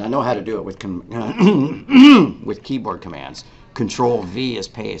things? I mean, I know how to do it with with keyboard commands. Control V is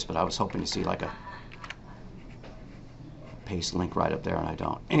paste, but I was hoping to see like a paste link right up there, and I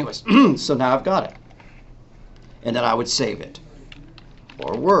don't. Anyways, so now I've got it. And then I would save it.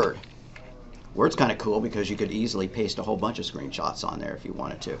 Or Word. Word's kind of cool because you could easily paste a whole bunch of screenshots on there if you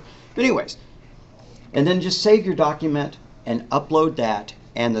wanted to. But anyways, and then just save your document and upload that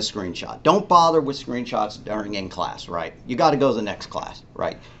and the screenshot. Don't bother with screenshots during in class, right? You got to go to the next class,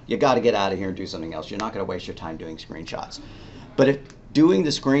 right? You got to get out of here and do something else. You're not going to waste your time doing screenshots. But if doing the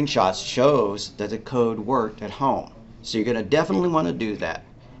screenshots shows that the code worked at home, so you're going to definitely want to do that.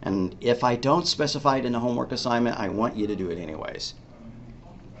 And if I don't specify it in the homework assignment, I want you to do it anyways.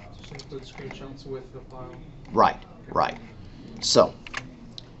 Just include screenshots with the file. Right, right. So,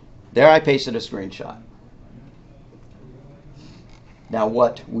 there I pasted a screenshot. Now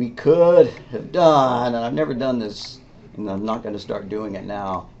what we could have done, and I've never done this, and I'm not going to start doing it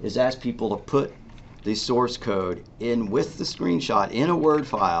now, is ask people to put the source code in with the screenshot in a Word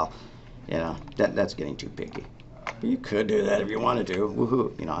file. You know, that's getting too picky. But you could do that if you wanted to.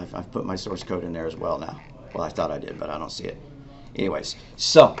 Woohoo! You know, I've put my source code in there as well now. Well, I thought I did, but I don't see it. Anyways,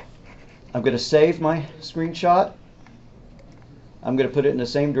 so I'm going to save my screenshot. I'm going to put it in the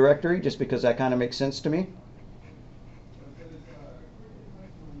same directory just because that kind of makes sense to me.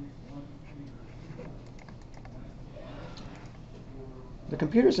 The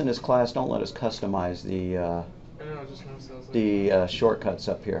computers in this class don't let us customize the shortcuts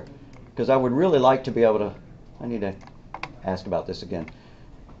up here, because I would really like to be able to. I need to ask about this again.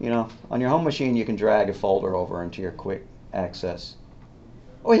 You know, on your home machine, you can drag a folder over into your quick access.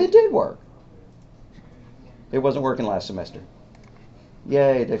 Oh, it did work. It wasn't working last semester.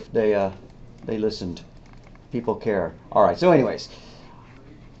 Yay! They listened. People care. All right. So, anyways.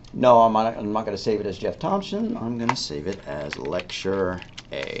 No, I'm not going to save it as Jeff Thompson. I'm going to save it as Lecture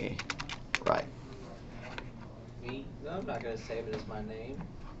A. Right. Me? No, I'm not going to save it as my name.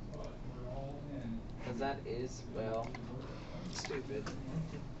 Because that is, well, stupid.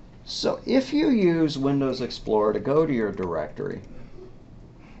 So if you use Windows Explorer to go to your directory,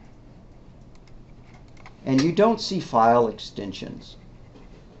 and you don't see file extensions,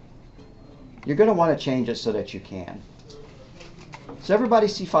 you're going to want to change it so that you can. Does everybody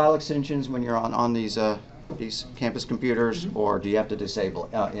see file extensions when you're on these campus computers, or do you have to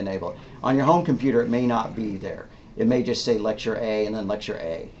enable it? On your home computer, it may not be there. It may just say Lecture A and then Lecture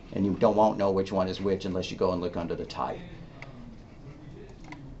A, and you won't know which one is which unless you go and look under the type.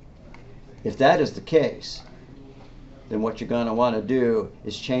 If that is the case, then what you're going to want to do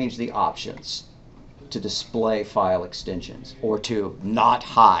is change the options to display file extensions, or to not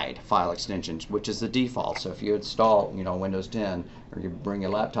hide file extensions, which is the default. So if you install, Windows 10, or you bring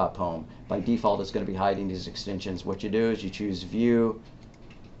your laptop home, by default it's going to be hiding these extensions. What you do is you choose View,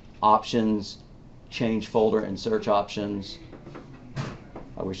 Options, Change Folder and Search Options.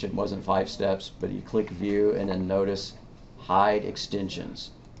 I wish it wasn't 5 steps, but you click View and then notice Hide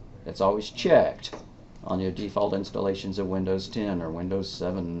Extensions. That's always checked on your default installations of Windows 10 or Windows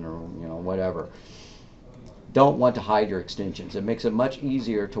 7 or whatever. Don't want to hide your extensions. It makes it much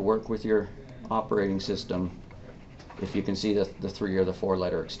easier to work with your operating system if you can see the 3 or the 4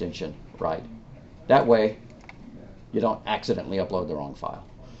 letter extension, right? That way you don't accidentally upload the wrong file.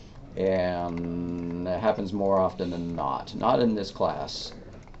 And that happens more often than not. Not in this class,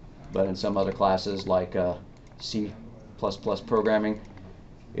 but in some other classes like C++ programming.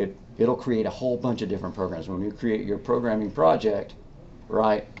 It'll create a whole bunch of different programs. When you create your programming project,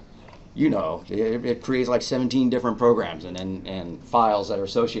 right, it creates like 17 different programs and files that are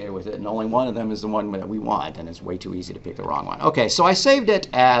associated with it, and only one of them is the one that we want, and it's way too easy to pick the wrong one. Okay, so I saved it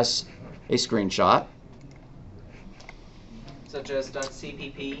as a screenshot. Such as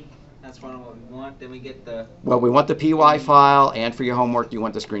 .cpp, that's one of what we want. Then we get the... Well, we want the PY file, and for your homework, you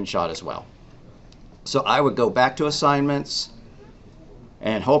want the screenshot as well. So I would go back to assignments,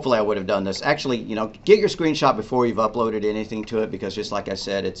 And hopefully I would have done this. Actually, get your screenshot before you've uploaded anything to it, because just like I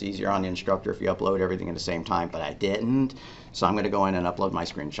said, it's easier on the instructor if you upload everything at the same time, but I didn't. So I'm going to go in and upload my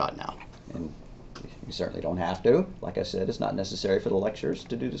screenshot now. And you certainly don't have to. Like I said, it's not necessary for the lectures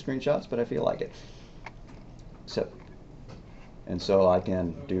to do the screenshots, but I feel like it. And so I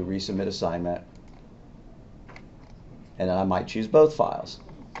can do resubmit assignment. And then I might choose both files,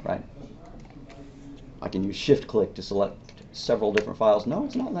 right? I can use shift-click to select several different files. No,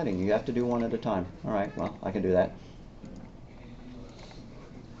 it's not letting you. You have to do one at a time. All right, well, I can do that.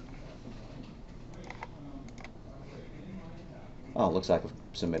 Oh, looks like I'm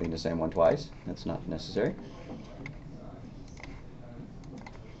submitting the same one twice. That's not necessary.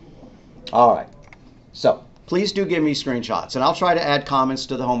 All right, so please do give me screenshots, and I'll try to add comments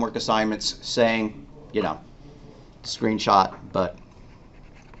to the homework assignments saying, screenshot, but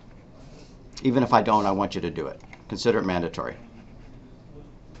even if I don't, I want you to do it. Consider it mandatory.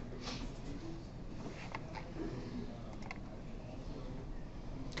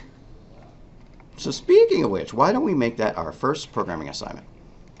 So speaking of which, why don't we make that our first programming assignment?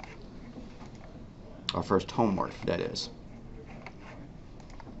 Our first homework, that is.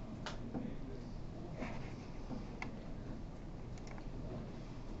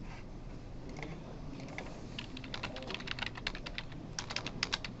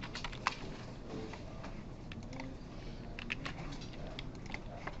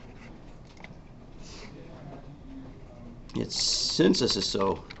 Since this is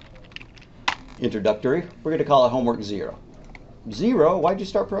so introductory, we're going to call it homework 0. 0? Why'd you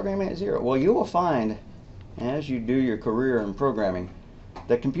start programming at 0? Well, you will find, as you do your career in programming,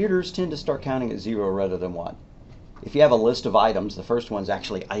 that computers tend to start counting at 0 rather than 1. If you have a list of items, the first one's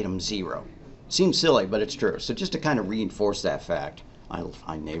actually item 0. Seems silly, but it's true. So just to kind of reinforce that fact,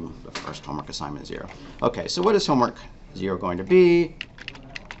 I name the first homework assignment 0. Okay, so what is homework 0 going to be?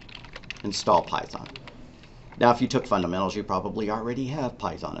 Install Python. Now, if you took fundamentals, you probably already have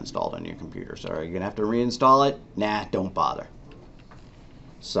Python installed on your computer. So are you going to have to reinstall it? Nah, don't bother.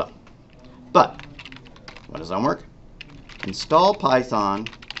 So, but what does homework? Install Python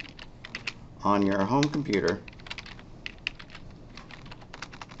on your home computer.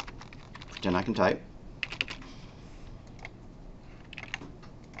 Pretend I can type.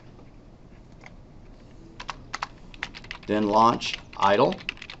 Then launch idle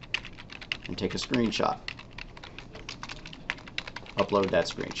and take a screenshot. Upload that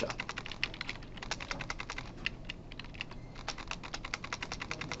screenshot.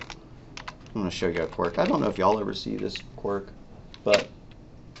 I'm going to show you a quirk. I don't know if y'all ever see this quirk, but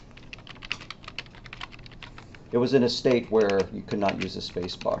it was in a state where you could not use the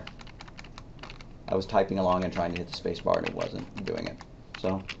space bar. I was typing along and trying to hit the space bar and it wasn't doing it.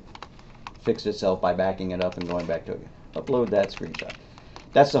 So it fixed itself by backing it up and going back to it. Upload that screenshot.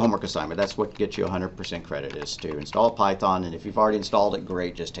 That's the homework assignment. That's what gets you 100% credit, is to install Python. And if you've already installed it,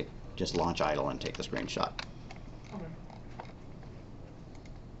 great. Just launch idle and take the screenshot. Okay.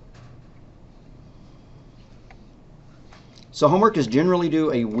 So homework is generally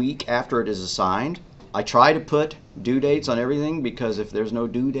due a week after it is assigned. I try to put due dates on everything, because if there's no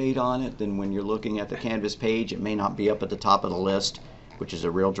due date on it, then when you're looking at the Canvas page, it may not be up at the top of the list, which is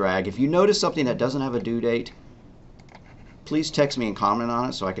a real drag. If you notice something that doesn't have a due date, please text me and comment on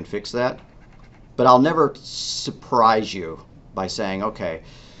it so I can fix that. But I'll never surprise you by saying, okay,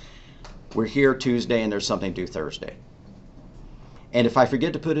 we're here Tuesday and there's something due Thursday. And if I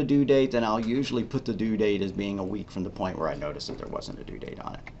forget to put a due date, then I'll usually put the due date as being a week from the point where I noticed that there wasn't a due date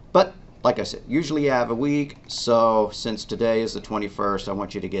on it. But like I said, usually you have a week. So since today is the 21st, I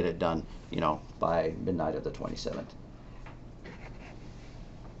want you to get it done, by midnight of the 27th.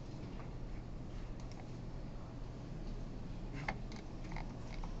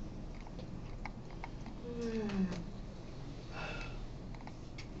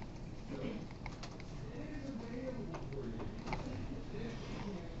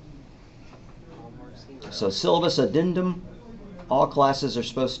 So syllabus addendum. All classes are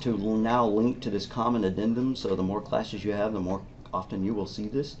supposed to now link to this common addendum, so the more classes you have, the more often you will see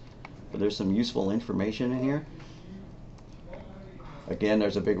this. But there's some useful information in here. Again,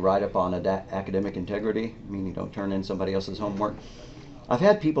 there's a big write-up on academic integrity, meaning don't turn in somebody else's homework. I've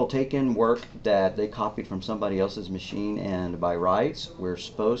had people take in work that they copied from somebody else's machine, and by rights, we're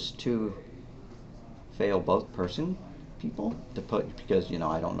supposed to fail both people to put, because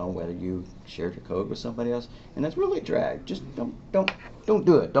I don't know whether you shared your code with somebody else, and that's really a drag. Just don't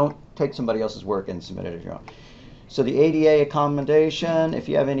do it. Don't take somebody else's work and submit it as your own. So the ADA accommodation, if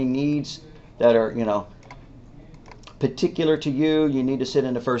you have any needs that are particular to you, you need to sit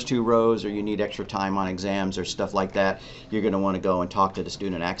in the first 2 rows, or you need extra time on exams or stuff like that, you're going to want to go and talk to the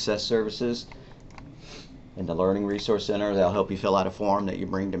Student Access Services in the Learning Resource Center. They'll help you fill out a form that you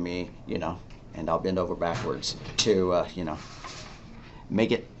bring to me, and I'll bend over backwards to,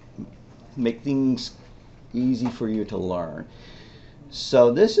 make things easy for you to learn.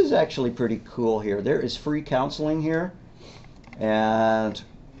 So this is actually pretty cool here. There is free counseling here, and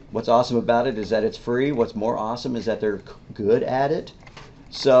what's awesome about it is that it's free. What's more awesome is that they're good at it.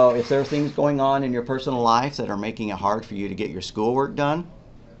 So if there are things going on in your personal life that are making it hard for you to get your schoolwork done,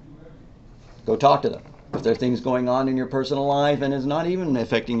 go talk to them. If there are things going on in your personal life and it's not even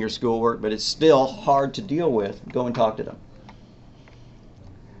affecting your schoolwork, but it's still hard to deal with, go and talk to them.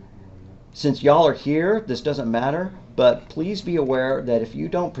 Since y'all are here, this doesn't matter, but please be aware that if you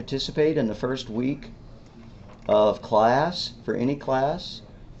don't participate in the first week of class, for any class,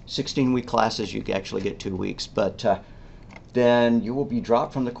 16-week classes, you actually get 2 weeks, but then you will be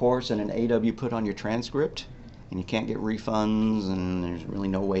dropped from the course and an AW put on your transcript, and you can't get refunds, and there's really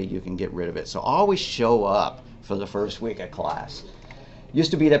no way you can get rid of it. So always show up for the first week of class.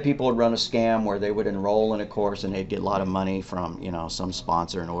 Used to be that people would run a scam where they would enroll in a course and they'd get a lot of money from some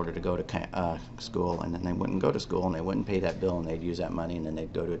sponsor in order to go to school, and then they wouldn't go to school and they wouldn't pay that bill, and they'd use that money and then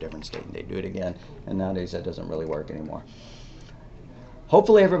they'd go to a different state and they'd do it again. And nowadays that doesn't really work anymore.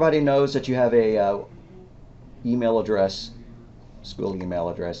 Hopefully everybody knows that you have a email address, school email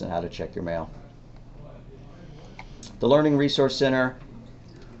address, and how to check your mail. The Learning Resource Center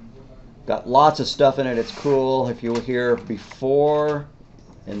got lots of stuff in it. It's cool. If you were here before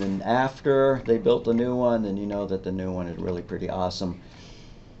and then after they built the new one, then you know that the new one is really pretty awesome.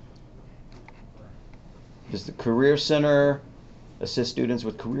 There's the Career Center, assist students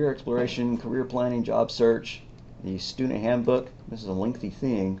with career exploration, career planning, job search. The student handbook, this is a lengthy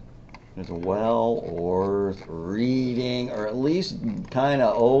thing. It's well worth reading, or at least kind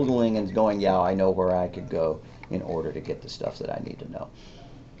of ogling and going, yeah, I know where I could go in order to get the stuff that I need to know.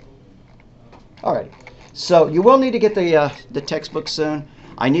 Alright, so you will need to get the textbook soon.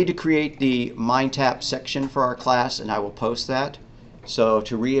 I need to create the MindTap section for our class, and I will post that. So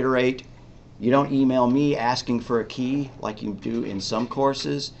to reiterate, you don't email me asking for a key like you do in some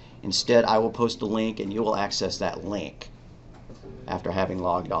courses. Instead, I will post a link, and you will access that link after having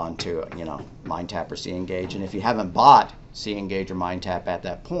logged on to MindTap or CEngage. And if you haven't bought CEngage or MindTap at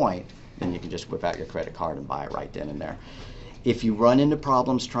that point, then you can just whip out your credit card and buy it right then and there. If you run into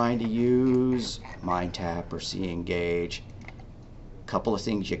problems trying to use MindTap or CEngage, a couple of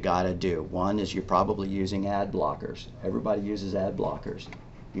things you gotta do. One is you're probably using ad blockers. Everybody uses ad blockers.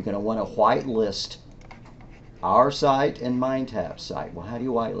 You're gonna want to whitelist our site and MindTap's site. Well, how do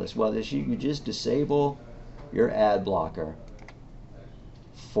you whitelist? Well, you just disable your ad blocker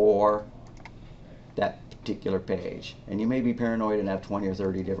for that particular page. And you may be paranoid and have 20 or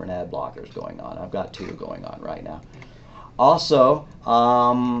 30 different ad blockers going on. I've got 2 going on right now. Also,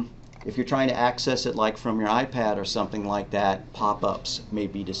 if you're trying to access it like from your iPad or something like that, pop-ups may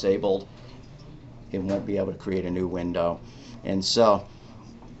be disabled. It won't be able to create a new window. And so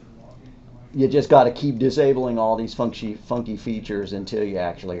you just got to keep disabling all these funky features until you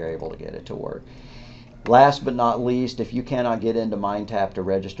actually are able to get it to work. Last but not least, if you cannot get into MindTap to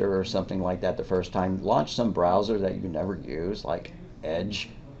register or something like that the first time, launch some browser that you never use, like Edge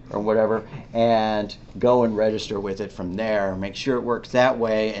or whatever, and go and register with it from there. Make sure it works that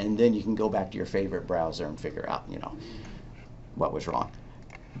way, and then you can go back to your favorite browser and figure out, what was wrong.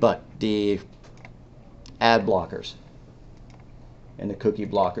 But the ad blockers and the cookie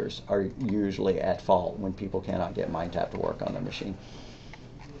blockers are usually at fault when people cannot get MindTap to work on their machine.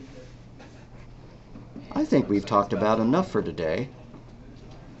 I think we've talked about enough for today.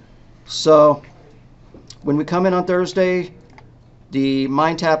 So when we come in on Thursday, the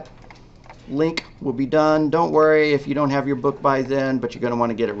MindTap link will be done. Don't worry if you don't have your book by then, but you're going to want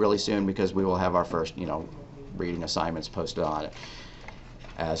to get it really soon because we will have our first, reading assignments posted on it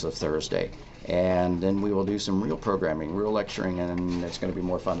as of Thursday. And then we will do some real programming, real lecturing, and it's going to be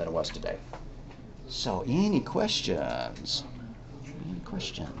more fun than it was today. So any questions? Any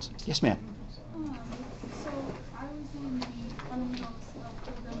questions? Yes, ma'am. So I was in the fundamental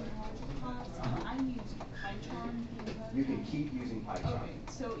self-programming logic class, and I used PyCharm. You can keep using PyCharm. Okay,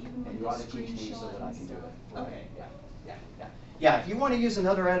 so even And with you the ought to teach me so that I can do it. screenshot. Okay. Yeah, if you want to use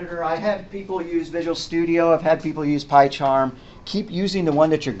another editor, I have people use Visual Studio. I've had people use PyCharm. Keep using the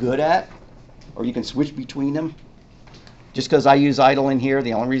one that you're good at, or you can switch between them. Just because I use idle in here,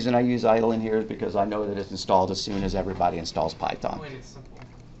 the only reason I use idle in here is because I know that it's installed as soon as everybody installs Python. Wait, it's simple.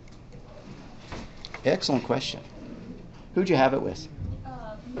 Excellent question. Who'd you have it with?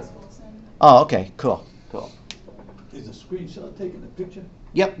 Miss Wilson. Oh, okay, cool. Is a screenshot taking the picture?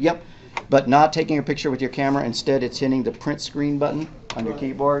 Yep, yep. But not taking a picture with your camera. Instead, it's hitting the print screen button on your Right.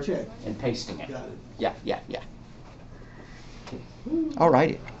 keyboard Check. and pasting it. Got it. Yeah, yeah, yeah.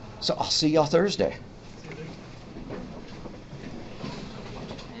 Alrighty. So I'll see y'all Thursday.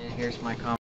 And here's my comment.